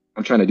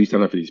 I'm trying to do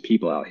something for these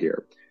people out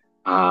here.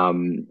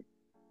 Um,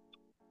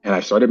 and I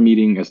started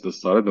meeting as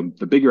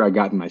the bigger I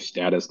got in my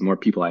status, the more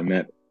people I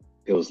met.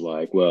 It was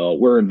like, well,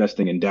 we're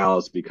investing in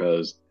Dallas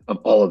because of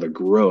all of the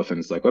growth. And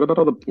it's like, what about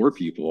all the poor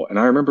people? And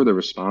I remember the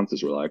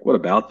responses were like, what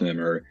about them?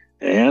 Or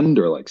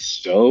like,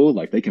 so,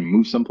 like they can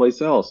move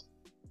someplace else.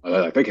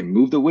 Like they can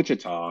move to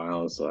Wichita. And I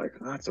was like,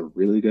 oh, that's a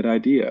really good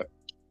idea.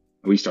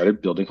 And we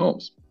started building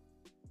homes.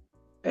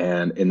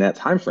 And in that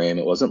time frame,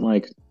 it wasn't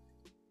like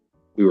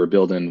we were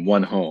building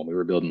one home. We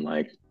were building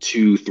like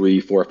two, three,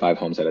 four, five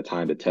homes at a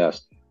time to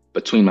test.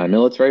 Between my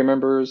military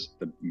members,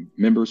 the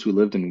members who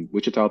lived in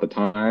Wichita at the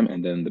time,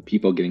 and then the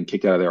people getting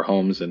kicked out of their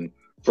homes in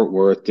Fort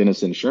Worth,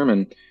 Denison,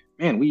 Sherman,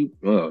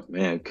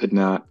 man, could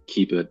not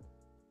keep it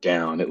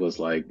down. It was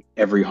like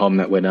every home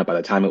that went up by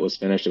the time it was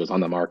finished, it was on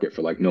the market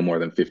for like no more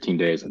than 15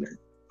 days and then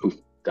poof,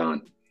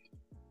 gone.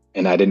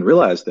 And I didn't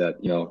realize that,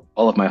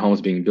 all of my homes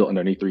being built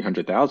underneath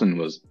 300,000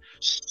 was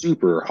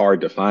super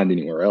hard to find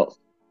anywhere else.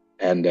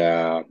 And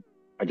I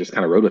just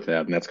kind of rode with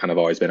that. And that's kind of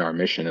always been our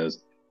mission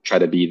is try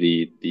to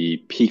be the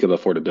peak of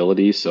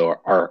affordability. So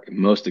our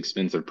most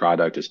expensive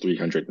product is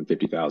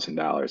 $350,000.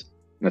 And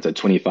that's a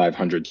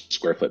 2,500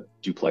 square foot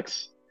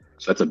duplex.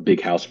 So that's a big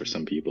house for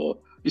some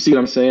people. You see what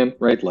I'm saying,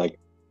 right? Like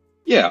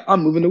Yeah,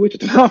 I'm moving to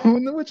Wichita. I'm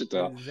moving to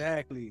Wichita.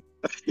 Exactly.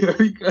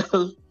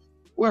 Because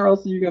where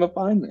else are you gonna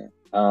find that?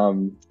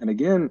 And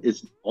again,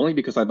 it's only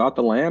because I bought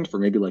the land for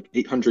maybe like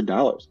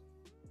 $800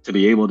 to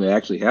be able to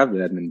actually have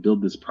that and then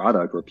build this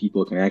product where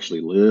people can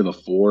actually live,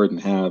 afford, and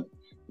have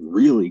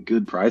really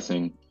good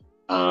pricing.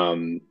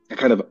 It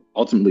kind of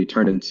ultimately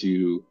turned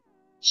into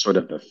sort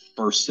of the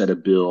first set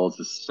of builds,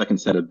 the second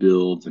set of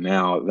builds, and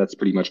now that's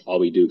pretty much all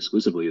we do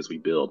exclusively is we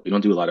build. We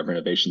don't do a lot of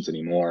renovations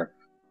anymore.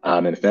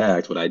 In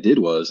fact, what I did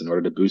was, in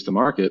order to boost the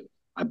market,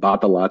 I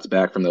bought the lots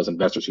back from those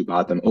investors who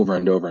bought them over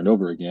and over and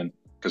over again.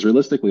 Because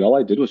realistically, all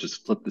I did was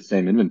just flip the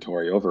same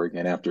inventory over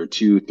again after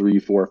 2, 3,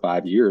 4,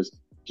 5 years.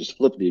 Just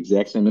flip the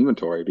exact same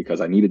inventory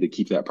because I needed to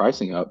keep that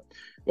pricing up.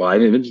 Well, I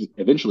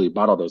eventually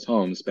bought all those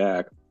homes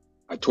back.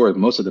 I tore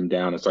most of them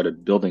down and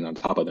started building on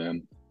top of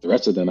them. The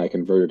rest of them I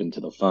converted into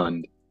the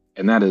fund.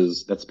 And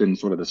that's been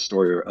sort of the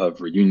story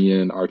of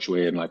Reunion,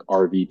 Archway, and like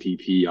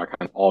RVPP are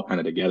all kind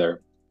of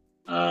together.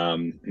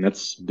 And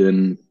that's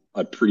been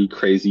a pretty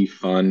crazy,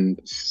 fun,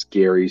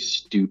 scary,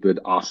 stupid,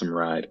 awesome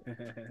ride.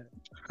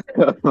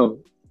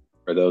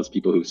 For those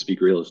people who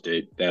speak real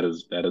estate, that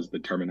is the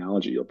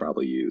terminology you'll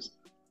probably use.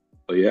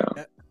 But yeah.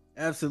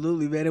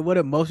 Absolutely, man. And what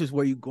emotions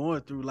were you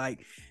going through?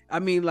 Like, I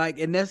mean, like,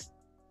 and that's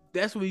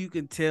where you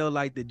can tell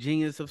like the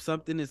genius of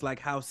something is like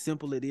how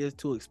simple it is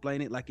to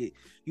explain it. Like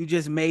you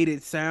just made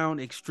it sound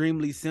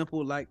extremely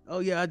simple. Like, oh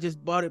yeah, I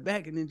just bought it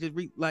back and then just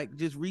read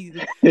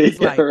it. It's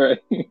Yeah, like, right.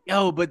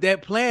 yo, but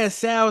that plan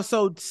sounds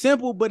so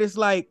simple, but it's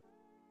like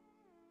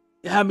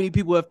how many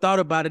people have thought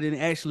about it and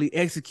actually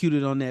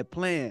executed on that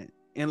plan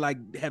and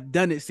like have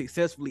done it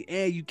successfully,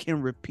 and you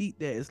can repeat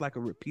that. It's like a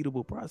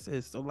repeatable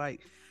process. So like,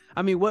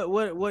 I mean, what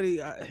do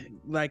you,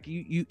 like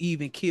you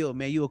even kill,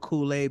 man. You a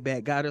cool laid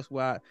back guy. That's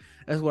what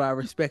I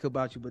respect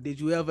about you. But did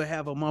you ever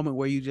have a moment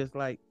where you just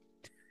like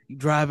you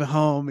driving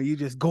home and you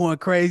just going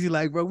crazy,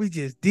 like, bro, we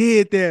just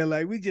did that,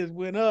 like we just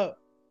went up.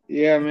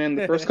 Yeah, man,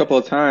 the first couple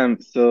of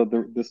times. So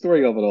the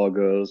story of it all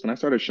goes, when I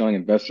started showing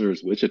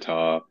investors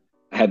Wichita,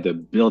 I had to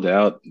build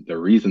out the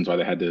reasons why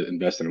they had to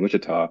invest in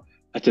Wichita.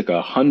 I took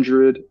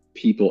 100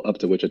 people up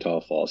to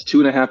Wichita Falls,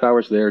 2.5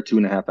 hours there,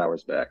 2.5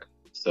 hours back.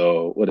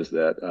 So what is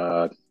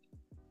that?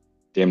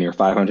 Damn near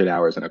 500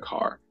 hours in a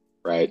car,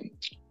 right?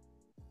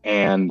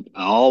 And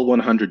all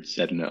 100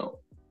 said no.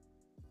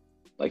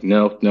 Like,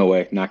 no, no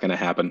way, not gonna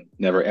happen,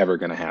 never ever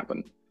gonna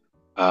happen.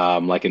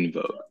 Like in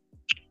Vogue.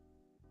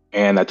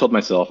 And I told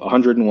myself,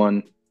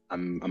 101,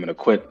 I'm gonna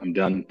quit. I'm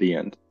done. The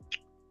end.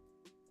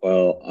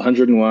 Well,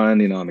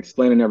 101, I'm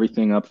explaining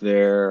everything up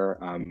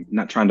there. I'm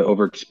not trying to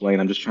over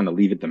explain. I'm just trying to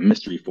leave it the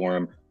mystery for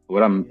him.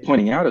 What I'm Yeah.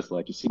 pointing out is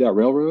like, you see that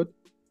railroad?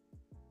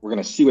 We're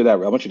gonna see where that.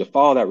 I want you to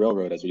follow that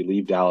railroad as we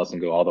leave Dallas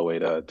and go all the way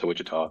to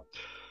Wichita.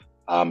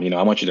 I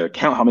want you to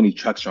count how many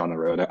trucks are on the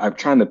road. I'm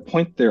trying to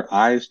point their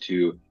eyes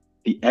to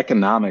the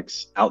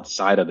economics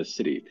outside of the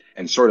city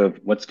and sort of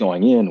what's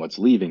going in, what's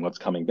leaving, what's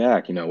coming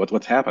back.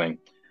 What's happening.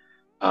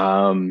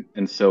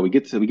 And so we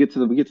get to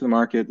the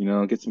market,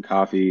 get some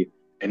coffee,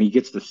 and he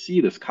gets to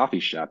see this coffee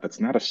shop that's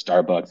not a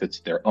Starbucks,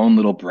 it's their own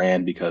little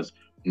brand because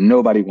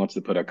nobody wants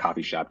to put a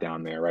coffee shop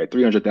down there, right?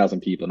 300,000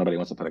 people, nobody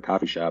wants to put a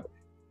coffee shop.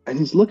 And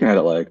he's looking at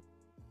it like,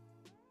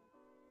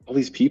 all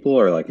these people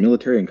are like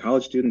military and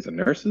college students and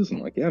nurses. I'm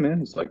like, yeah, man.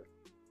 He's like,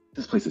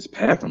 this place is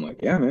packed. I'm like,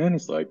 yeah, man.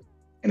 He's like,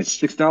 and it's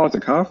 $6 a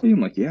coffee. I'm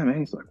like, yeah, man.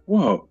 He's like,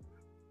 whoa.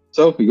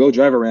 So we go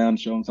drive around,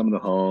 show him some of the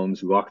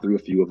homes. We walk through a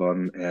few of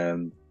them,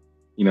 and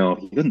he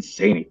doesn't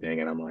say anything.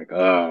 And I'm like,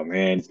 oh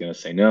man, he's gonna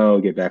say no.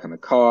 Get back in the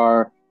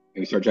car,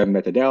 and we start driving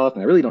back to Dallas.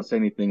 And I really don't say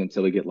anything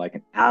until we get like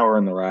an hour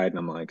in the ride. And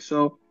I'm like,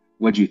 so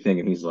what'd you think?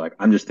 And he's like,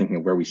 I'm just thinking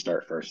of where we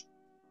start first.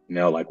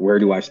 Like where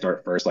do I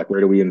start first? Like where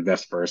do we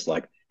invest first?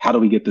 Like how do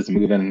we get this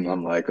moving? And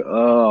I'm like,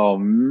 oh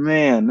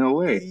man, no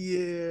way.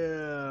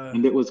 Yeah.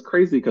 And it was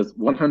crazy because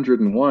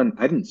 101,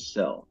 I didn't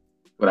sell.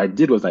 What I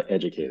did was I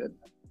educated.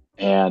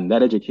 And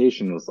that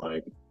education was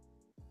like,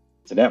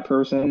 to that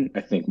person, I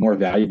think more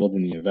valuable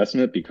than the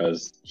investment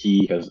because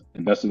he has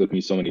invested with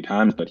me so many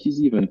times, but he's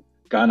even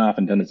gone off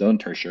and done his own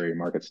tertiary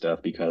market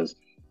stuff because,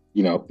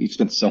 we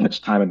spent so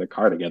much time in the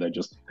car together,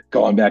 just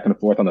going back and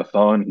forth on the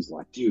phone. He's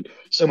like, dude,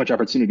 so much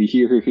opportunity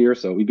here, here, here.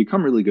 So we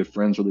become really good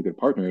friends, really good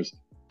partners.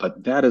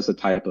 But that is the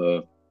type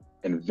of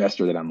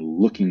investor that I'm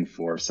looking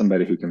for,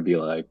 somebody who can be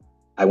like,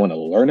 I want to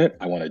learn it,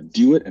 I want to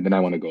do it, and then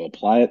I want to go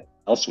apply it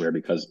elsewhere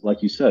because,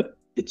 like you said,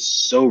 it's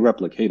so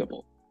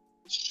replicatable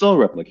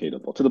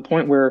to the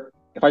point where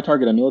if I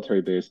target a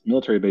military base,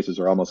 military bases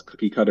are almost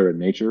cookie cutter in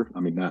nature.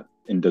 I mean, not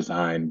in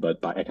design, but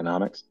by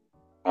economics.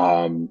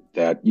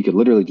 That you could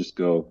literally just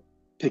go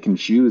pick and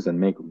choose and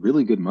make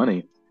really good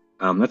money.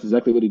 That's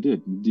exactly what he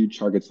did. Dude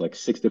targets like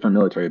 6 different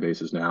military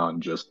bases now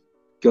and just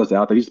goes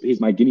out there. He's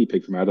my guinea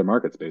pig for my other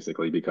markets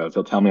basically because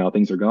he'll tell me how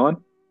things are going.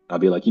 I'll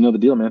be like, you know the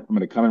deal, man. I'm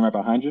going to come in right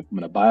behind you. I'm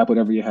going to buy up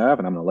whatever you have,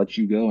 and I'm going to let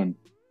you go and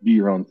do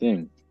your own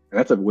thing. And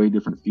that's a way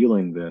different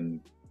feeling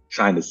than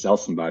trying to sell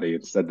somebody.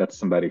 Instead, that's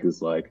somebody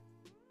who's like,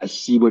 I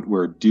see what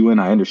we're doing.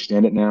 I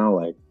understand it now.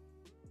 Like,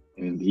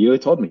 and he really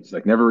told me, he's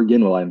like, never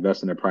again will I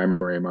invest in a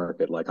primary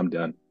market. Like, I'm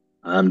done.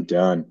 I'm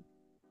done.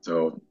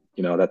 So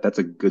that's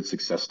a good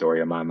success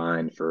story in my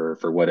mind for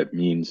what it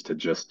means to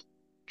just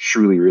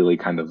truly, really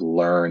kind of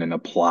learn and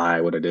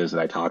apply what it is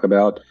that I talk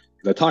about.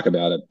 'Cause I talk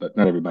about it, but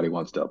not everybody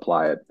wants to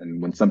apply it.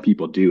 And when some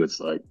people do,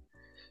 it's like,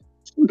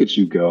 look at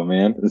you go,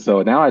 man. And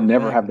so now I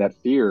never have Exactly.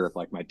 that fear of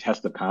like my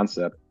test of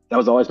concept. That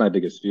was always my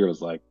biggest fear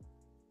was like,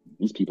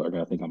 these people are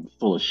gonna think I'm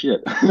full of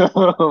shit.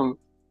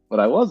 But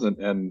I wasn't.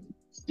 And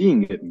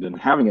seeing it and then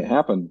having it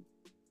happen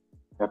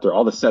after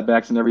all the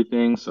setbacks and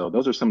everything. So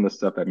those are some of the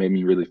stuff that made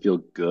me really feel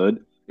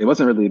good. It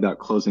wasn't really about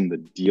closing the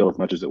deal as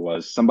much as it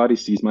was somebody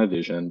sees my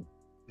vision.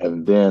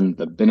 And then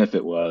the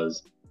benefit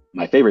was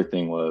my favorite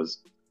thing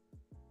was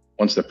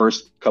once the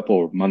first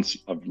couple of months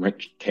of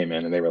rent came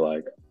in and they were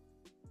like,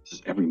 this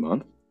is every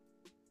month.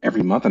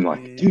 I'm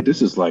like, dude,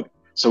 this Yeah. is like,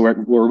 so where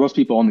most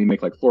people only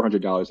make like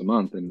 $400 a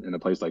month in a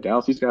place like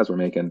Dallas, these guys were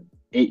making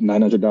 $800,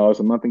 $900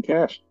 a month in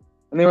cash.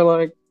 And they were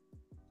like,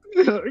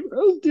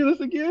 let's do this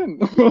again.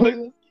 Like,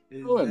 let's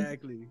keep going.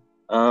 Exactly.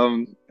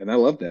 And I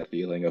love that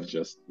feeling of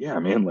just, yeah,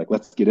 man, like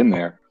let's get in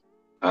there.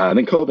 And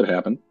then COVID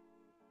happened,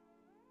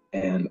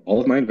 and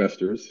all of my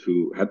investors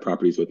who had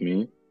properties with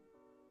me,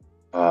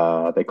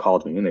 they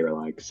called me and they were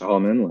like,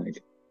 Solomon,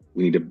 like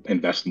we need to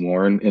invest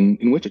more in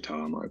Wichita.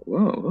 I'm like,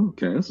 whoa,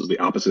 okay, this is the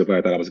opposite of what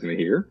I thought I was going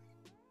to hear.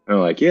 And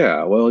they're like,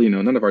 yeah, well,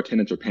 none of our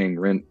tenants are paying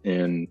rent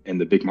in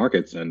the big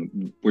markets,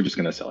 and we're just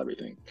going to sell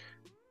everything.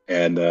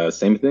 And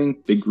same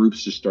thing, big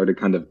groups just started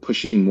kind of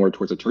pushing more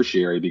towards a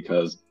tertiary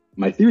because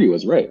my theory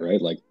was right?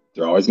 Like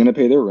they're always going to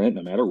pay their rent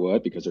no matter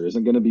what because there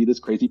isn't going to be this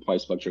crazy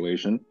price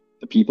fluctuation.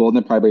 The people in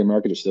the primary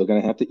market are still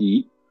going to have to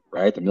eat,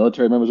 right? The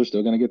military members are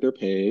still going to get their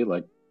pay.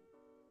 Like,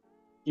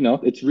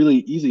 it's really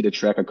easy to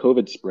track a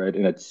COVID spread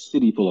in a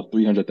city full of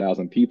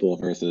 300,000 people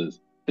versus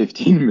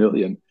 15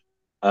 million.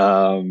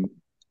 Um,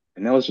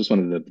 and that was just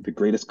one of the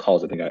greatest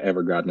calls I think I've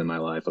ever gotten in my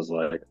life was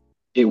like,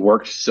 it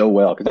worked so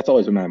well. Because that's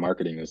always been my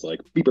marketing is like,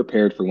 be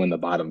prepared for when the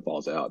bottom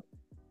falls out.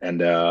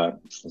 And I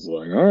was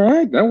like, all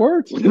right, that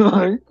worked.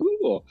 Like,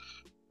 cool.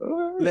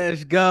 All right.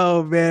 Let's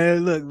go,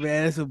 man. Look,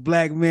 man, it's a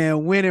black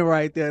man winning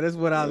right there. That's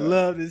what I Yeah,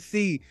 love to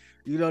see.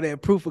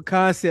 That proof of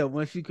concept.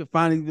 Once you can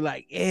finally be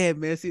like, yeah,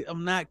 man, see,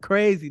 I'm not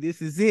crazy.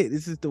 This is it.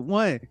 This is the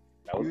one.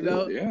 that was You it.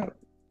 know? Yeah.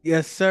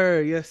 Yes,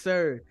 sir. Yes,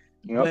 sir.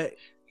 Yep.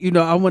 But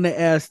I want to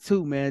ask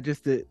too, man,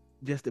 just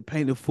to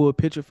paint a full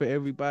picture for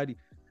everybody.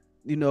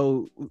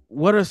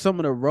 What are some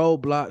of the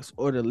roadblocks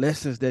or the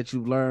lessons that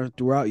you've learned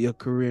throughout your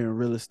career in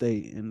real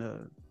estate?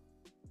 And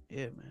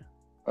yeah, man.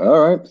 All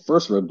right.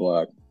 First red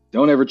block.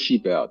 Don't ever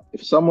cheap out.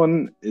 If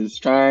someone is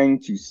trying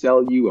to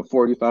sell you a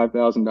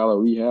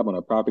 $45,000 rehab on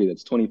a property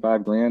that's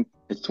 25 grand,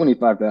 it's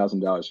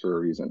 $25,000 for a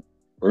reason.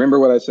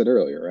 Remember what I said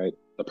earlier, right?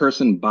 The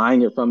person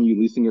buying it from you,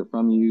 leasing it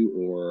from you,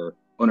 or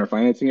owner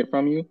financing it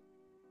from you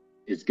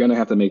is going to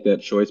have to make that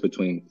choice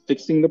between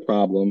fixing the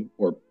problem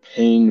or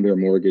paying their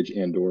mortgage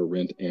and or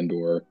rent and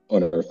or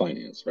owner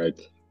finance, right?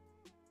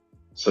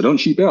 So don't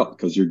cheap out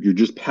because you're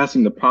just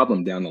passing the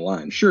problem down the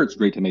line. Sure, it's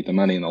great to make the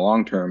money in the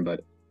long term,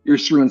 but you're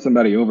screwing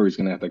somebody over who's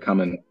going to have to come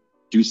and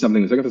do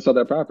something. They're going to sell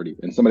that property,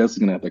 and somebody else is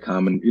going to have to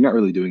come, and you're not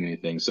really doing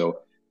anything.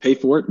 So pay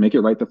for it, make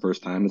it right the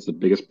first time. It's the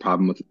biggest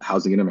problem with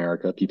housing in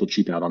America. People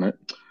cheap out on it.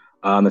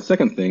 The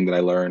second thing that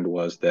I learned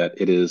was that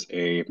it is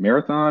a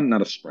marathon,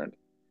 not a sprint.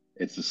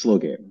 It's a slow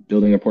game.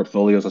 Building a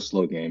portfolio is a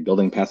slow game.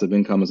 Building passive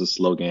income is a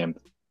slow game.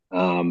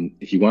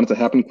 If you want it to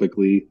happen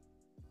quickly,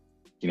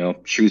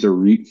 choose a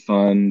REIT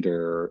fund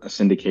or a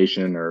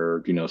syndication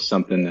or,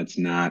 something that's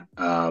not,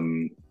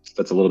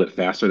 that's a little bit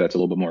faster, that's a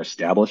little bit more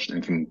established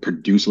and can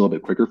produce a little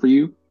bit quicker for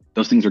you.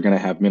 Those things are going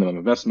to have minimum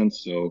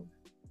investments. So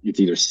it's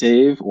either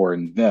save or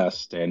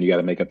invest, and you got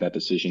to make up that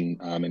decision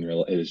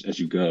as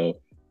you go.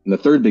 And the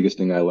third biggest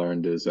thing I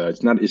learned is you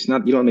don't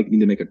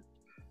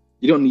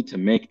you don't need to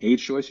make a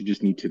choice. You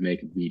just need to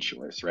make the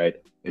choice, right?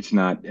 It's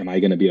not, am I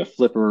going to be a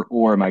flipper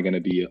or am I going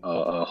to be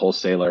a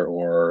wholesaler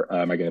or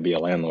am I going to be a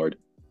landlord?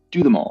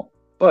 Do them all,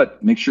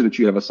 but make sure that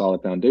you have a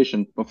solid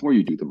foundation before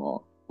you do them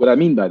all. What I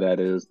mean by that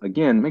is,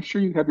 again, make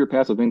sure you have your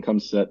passive income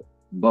set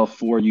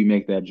before you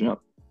make that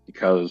jump.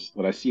 Because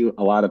what I see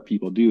a lot of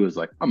people do is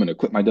like, I'm going to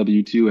quit my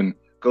W-2 and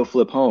go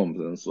flip homes.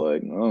 And it's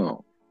like,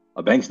 oh,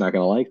 a bank's not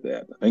going to like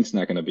that. A bank's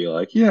not going to be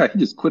like, yeah, he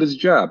just quit his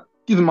job.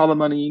 Give him all the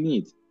money he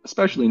needs,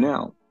 especially Exactly.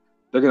 now.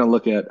 They're going to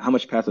look at how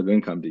much passive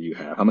income do you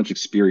have? How much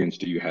experience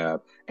do you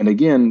have? And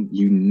again,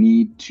 you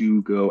need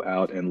to go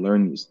out and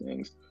learn these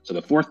things. So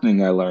the fourth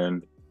thing I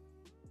learned,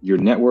 your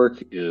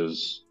network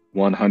is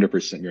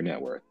 100% your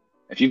net worth.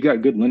 If you've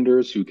got good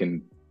lenders they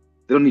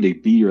don't need to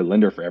be your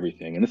lender for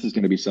everything. And this is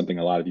going to be something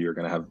a lot of you are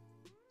going to have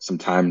some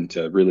time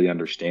to really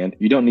understand.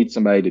 You don't need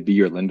somebody to be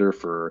your lender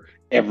for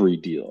every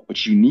deal.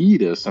 What you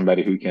need is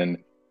somebody who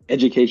can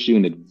educate you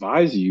and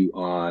advise you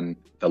on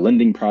the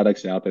lending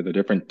products out there, the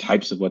different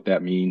types of what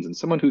that means, and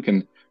someone who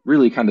can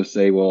really kind of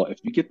say, well, if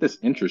you get this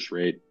interest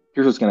rate,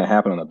 here's what's going to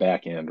happen on the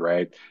back end,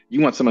 right? You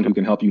want someone who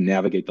can help you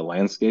navigate the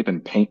landscape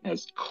and paint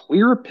as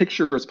clear a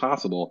picture as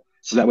possible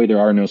so that way there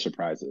are no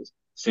surprises.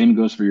 Same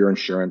goes for your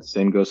insurance,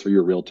 same goes for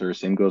your realtor,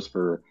 same goes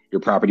for your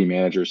property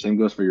manager, same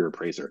goes for your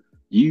appraiser.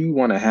 You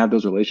want to have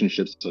those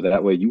relationships so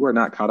that way you are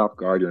not caught off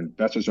guard, your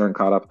investors aren't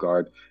caught off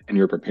guard, and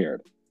you're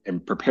prepared.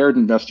 And prepared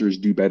investors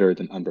do better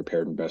than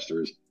unprepared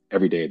investors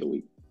every day of the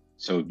week.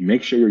 So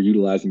make sure you're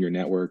utilizing your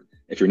network.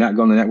 If you're not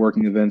going to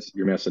networking events,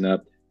 you're messing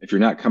up. If you're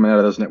not coming out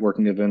of those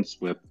networking events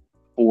with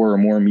four or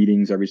more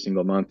meetings every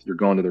single month, you're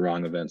going to the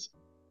wrong events.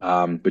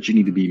 But you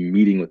need to be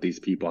meeting with these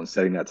people and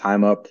setting that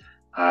time up.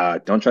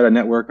 Don't try to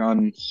network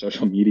on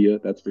social media,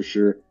 that's for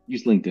sure.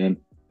 Use LinkedIn.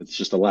 It's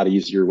just a lot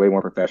easier, way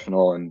more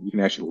professional, and you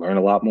can actually learn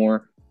a lot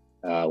more.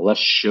 Less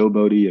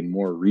showboaty and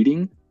more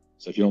reading.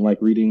 So if you don't like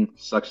reading,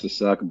 sucks to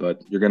suck,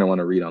 but you're going to want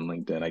to read on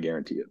LinkedIn, I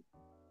guarantee it.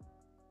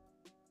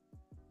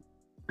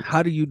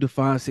 How do you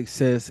define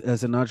success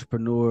as an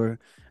entrepreneur,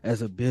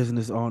 as a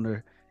business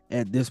owner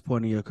at this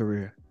point in your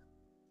career?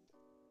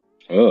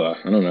 Oh,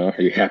 I don't know.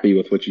 Are you happy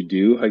with what you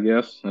do? I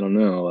guess. I don't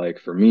know. Like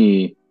for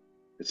me,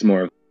 it's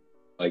more of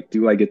like,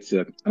 do I get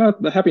to, I don't know,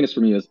 the happiness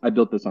for me is I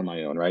built this on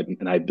my own, right?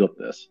 And I built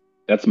this.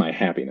 That's my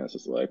happiness.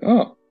 It's like,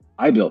 oh,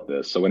 I built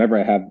this. So whenever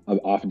I have an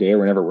off day or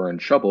whenever we're in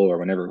trouble or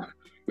whenever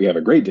we have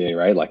a great day,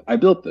 right? Like I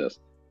built this.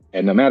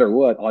 And no matter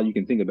what, all you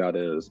can think about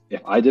is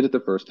if I did it the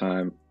first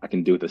time, I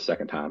can do it the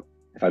second time.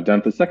 If I've done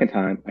it the second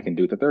time, I can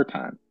do it the third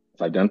time.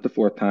 If I've done it the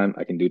fourth time,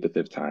 I can do it the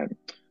fifth time.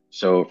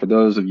 So for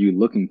those of you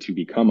looking to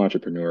become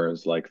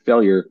entrepreneurs, like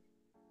failure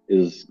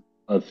is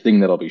a thing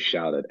that'll be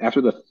shouted. After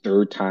the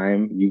third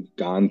time you've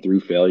gone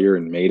through failure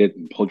and made it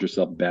and pulled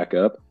yourself back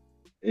up,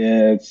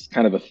 it's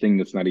kind of a thing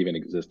that's not even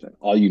existent.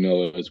 All you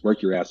know is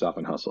work your ass off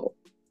and hustle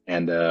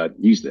and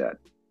use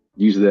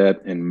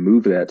that and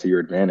move that to your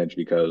advantage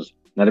because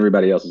not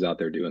everybody else is out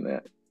there doing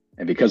that.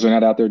 And because they're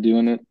not out there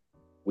doing it,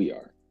 we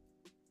are.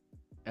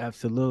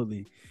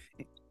 Absolutely.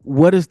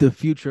 What is the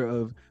future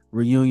of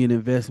Reunion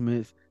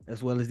Investments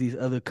as well as these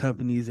other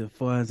companies and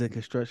funds and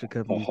construction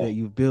companies that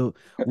you've built?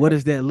 What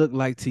does that look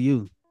like to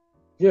you?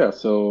 Yeah,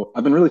 so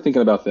I've been really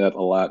thinking about that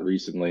a lot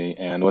recently,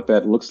 and what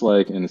that looks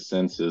like in a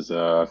sense is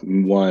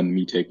one,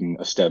 me taking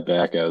a step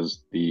back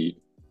as the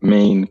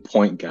main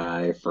point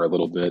guy for a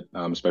little bit,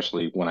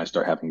 especially when I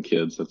start having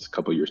kids. That's a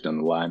couple years down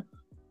the line.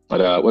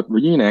 But what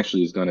Reunion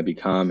actually is going to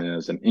become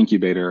is an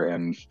incubator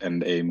and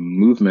a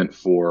movement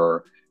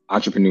for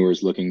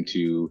entrepreneurs looking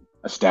to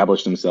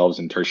establish themselves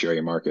in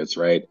tertiary markets,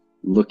 right?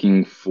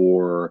 Looking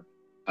for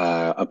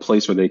a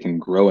place where they can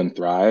grow and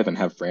thrive and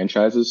have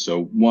franchises.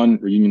 So one,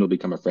 Reunion will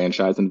become a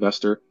franchise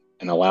investor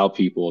and allow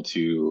people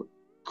to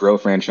grow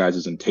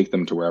franchises and take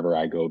them to wherever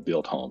I go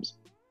build homes.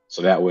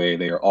 So that way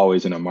they are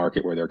always in a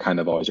market where they're kind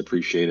of always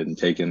appreciated and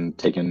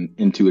taken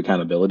into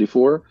accountability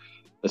for.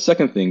 The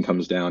second thing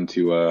comes down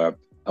to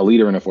a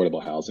leader in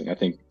affordable housing. I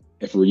think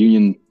if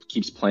Reunion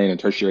keeps playing in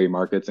tertiary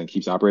markets and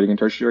keeps operating in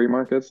tertiary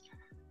markets,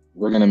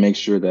 we're going to make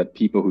sure that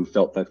people who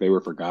felt that they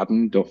were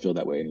forgotten don't feel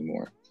that way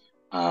anymore.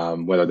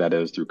 Whether that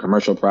is through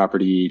commercial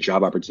property,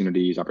 job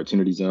opportunities,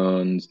 opportunity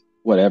zones,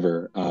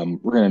 whatever.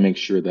 We're going to make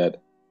sure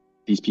that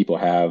these people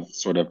have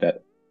sort of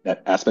that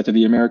aspect of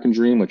the American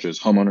dream, which is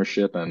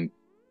homeownership and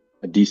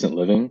a decent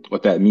living.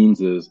 What that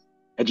means is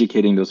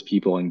educating those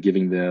people and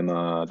giving them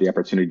the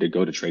opportunity to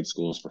go to trade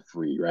schools for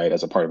free, right,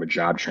 as a part of a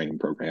job training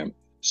program.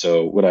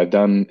 So what I've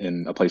done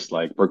in a place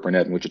like Burke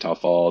Burnett and Wichita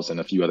Falls and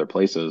a few other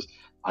places,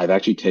 I've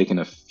actually taken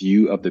a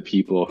few of the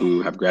people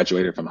who have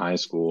graduated from high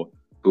school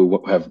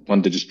who have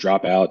wanted to just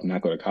drop out and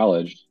not go to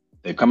college.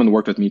 They've come and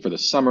worked with me for the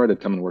summer. They've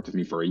come and worked with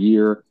me for a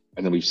year,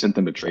 and then we've sent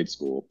them to trade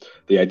school.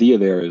 The idea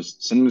there is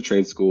send them to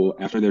trade school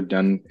after they're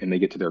done and they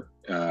get to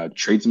their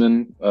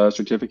tradesman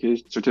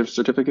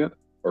certificate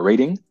or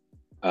rating.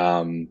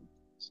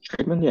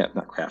 Tradesman, yeah,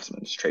 not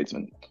craftsman, it's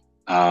tradesman.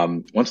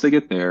 Once they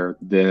get there,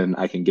 then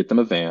I can get them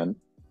a van.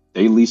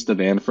 They lease the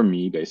van from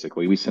me,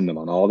 basically. We send them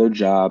on all their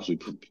jobs. We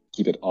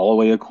keep it all the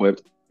way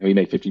equipped, and we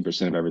make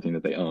 15% of everything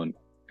that they own.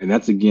 And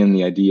that's again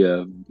the idea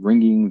of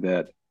bringing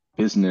that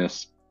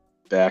business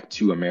back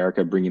to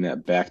America, bringing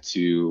that back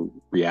to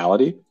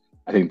reality.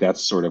 I think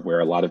that's sort of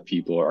where a lot of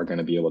people are going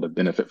to be able to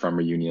benefit from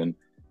Reunion.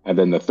 And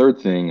then the third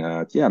thing,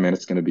 yeah, man,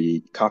 it's going to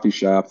be coffee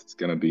shops. It's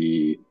going to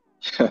be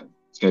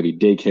it's going to be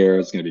daycare.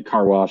 It's going to be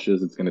car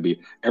washes. It's going to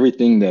be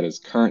everything that is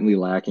currently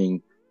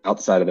lacking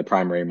outside of the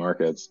primary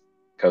markets.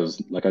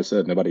 Because, like I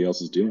said, nobody else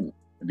is doing it.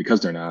 And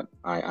because they're not,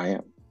 I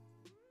am.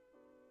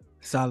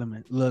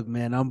 Solomon, look,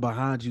 man, I'm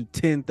behind you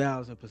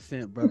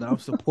 10,000%, brother. I'm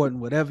supporting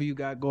whatever you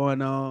got going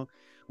on. Heck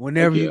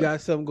Whenever you yeah.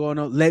 got something going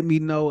on, let me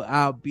know.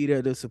 I'll be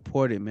there to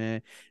support it,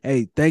 man.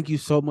 Hey, thank you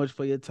so much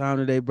for your time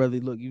today, brother.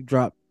 Look, you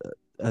dropped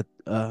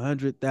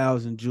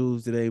 100,000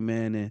 jewels today,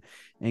 man,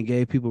 and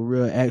gave people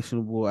real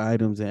actionable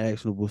items and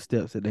actionable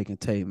steps that they can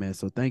take, man.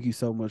 So thank you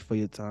so much for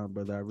your time,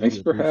 brother. I really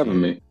Thanks for having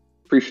appreciate it. me.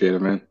 Appreciate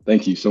it, man.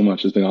 Thank you so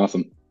much. It's been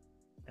awesome.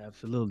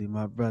 Absolutely,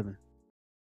 my brother.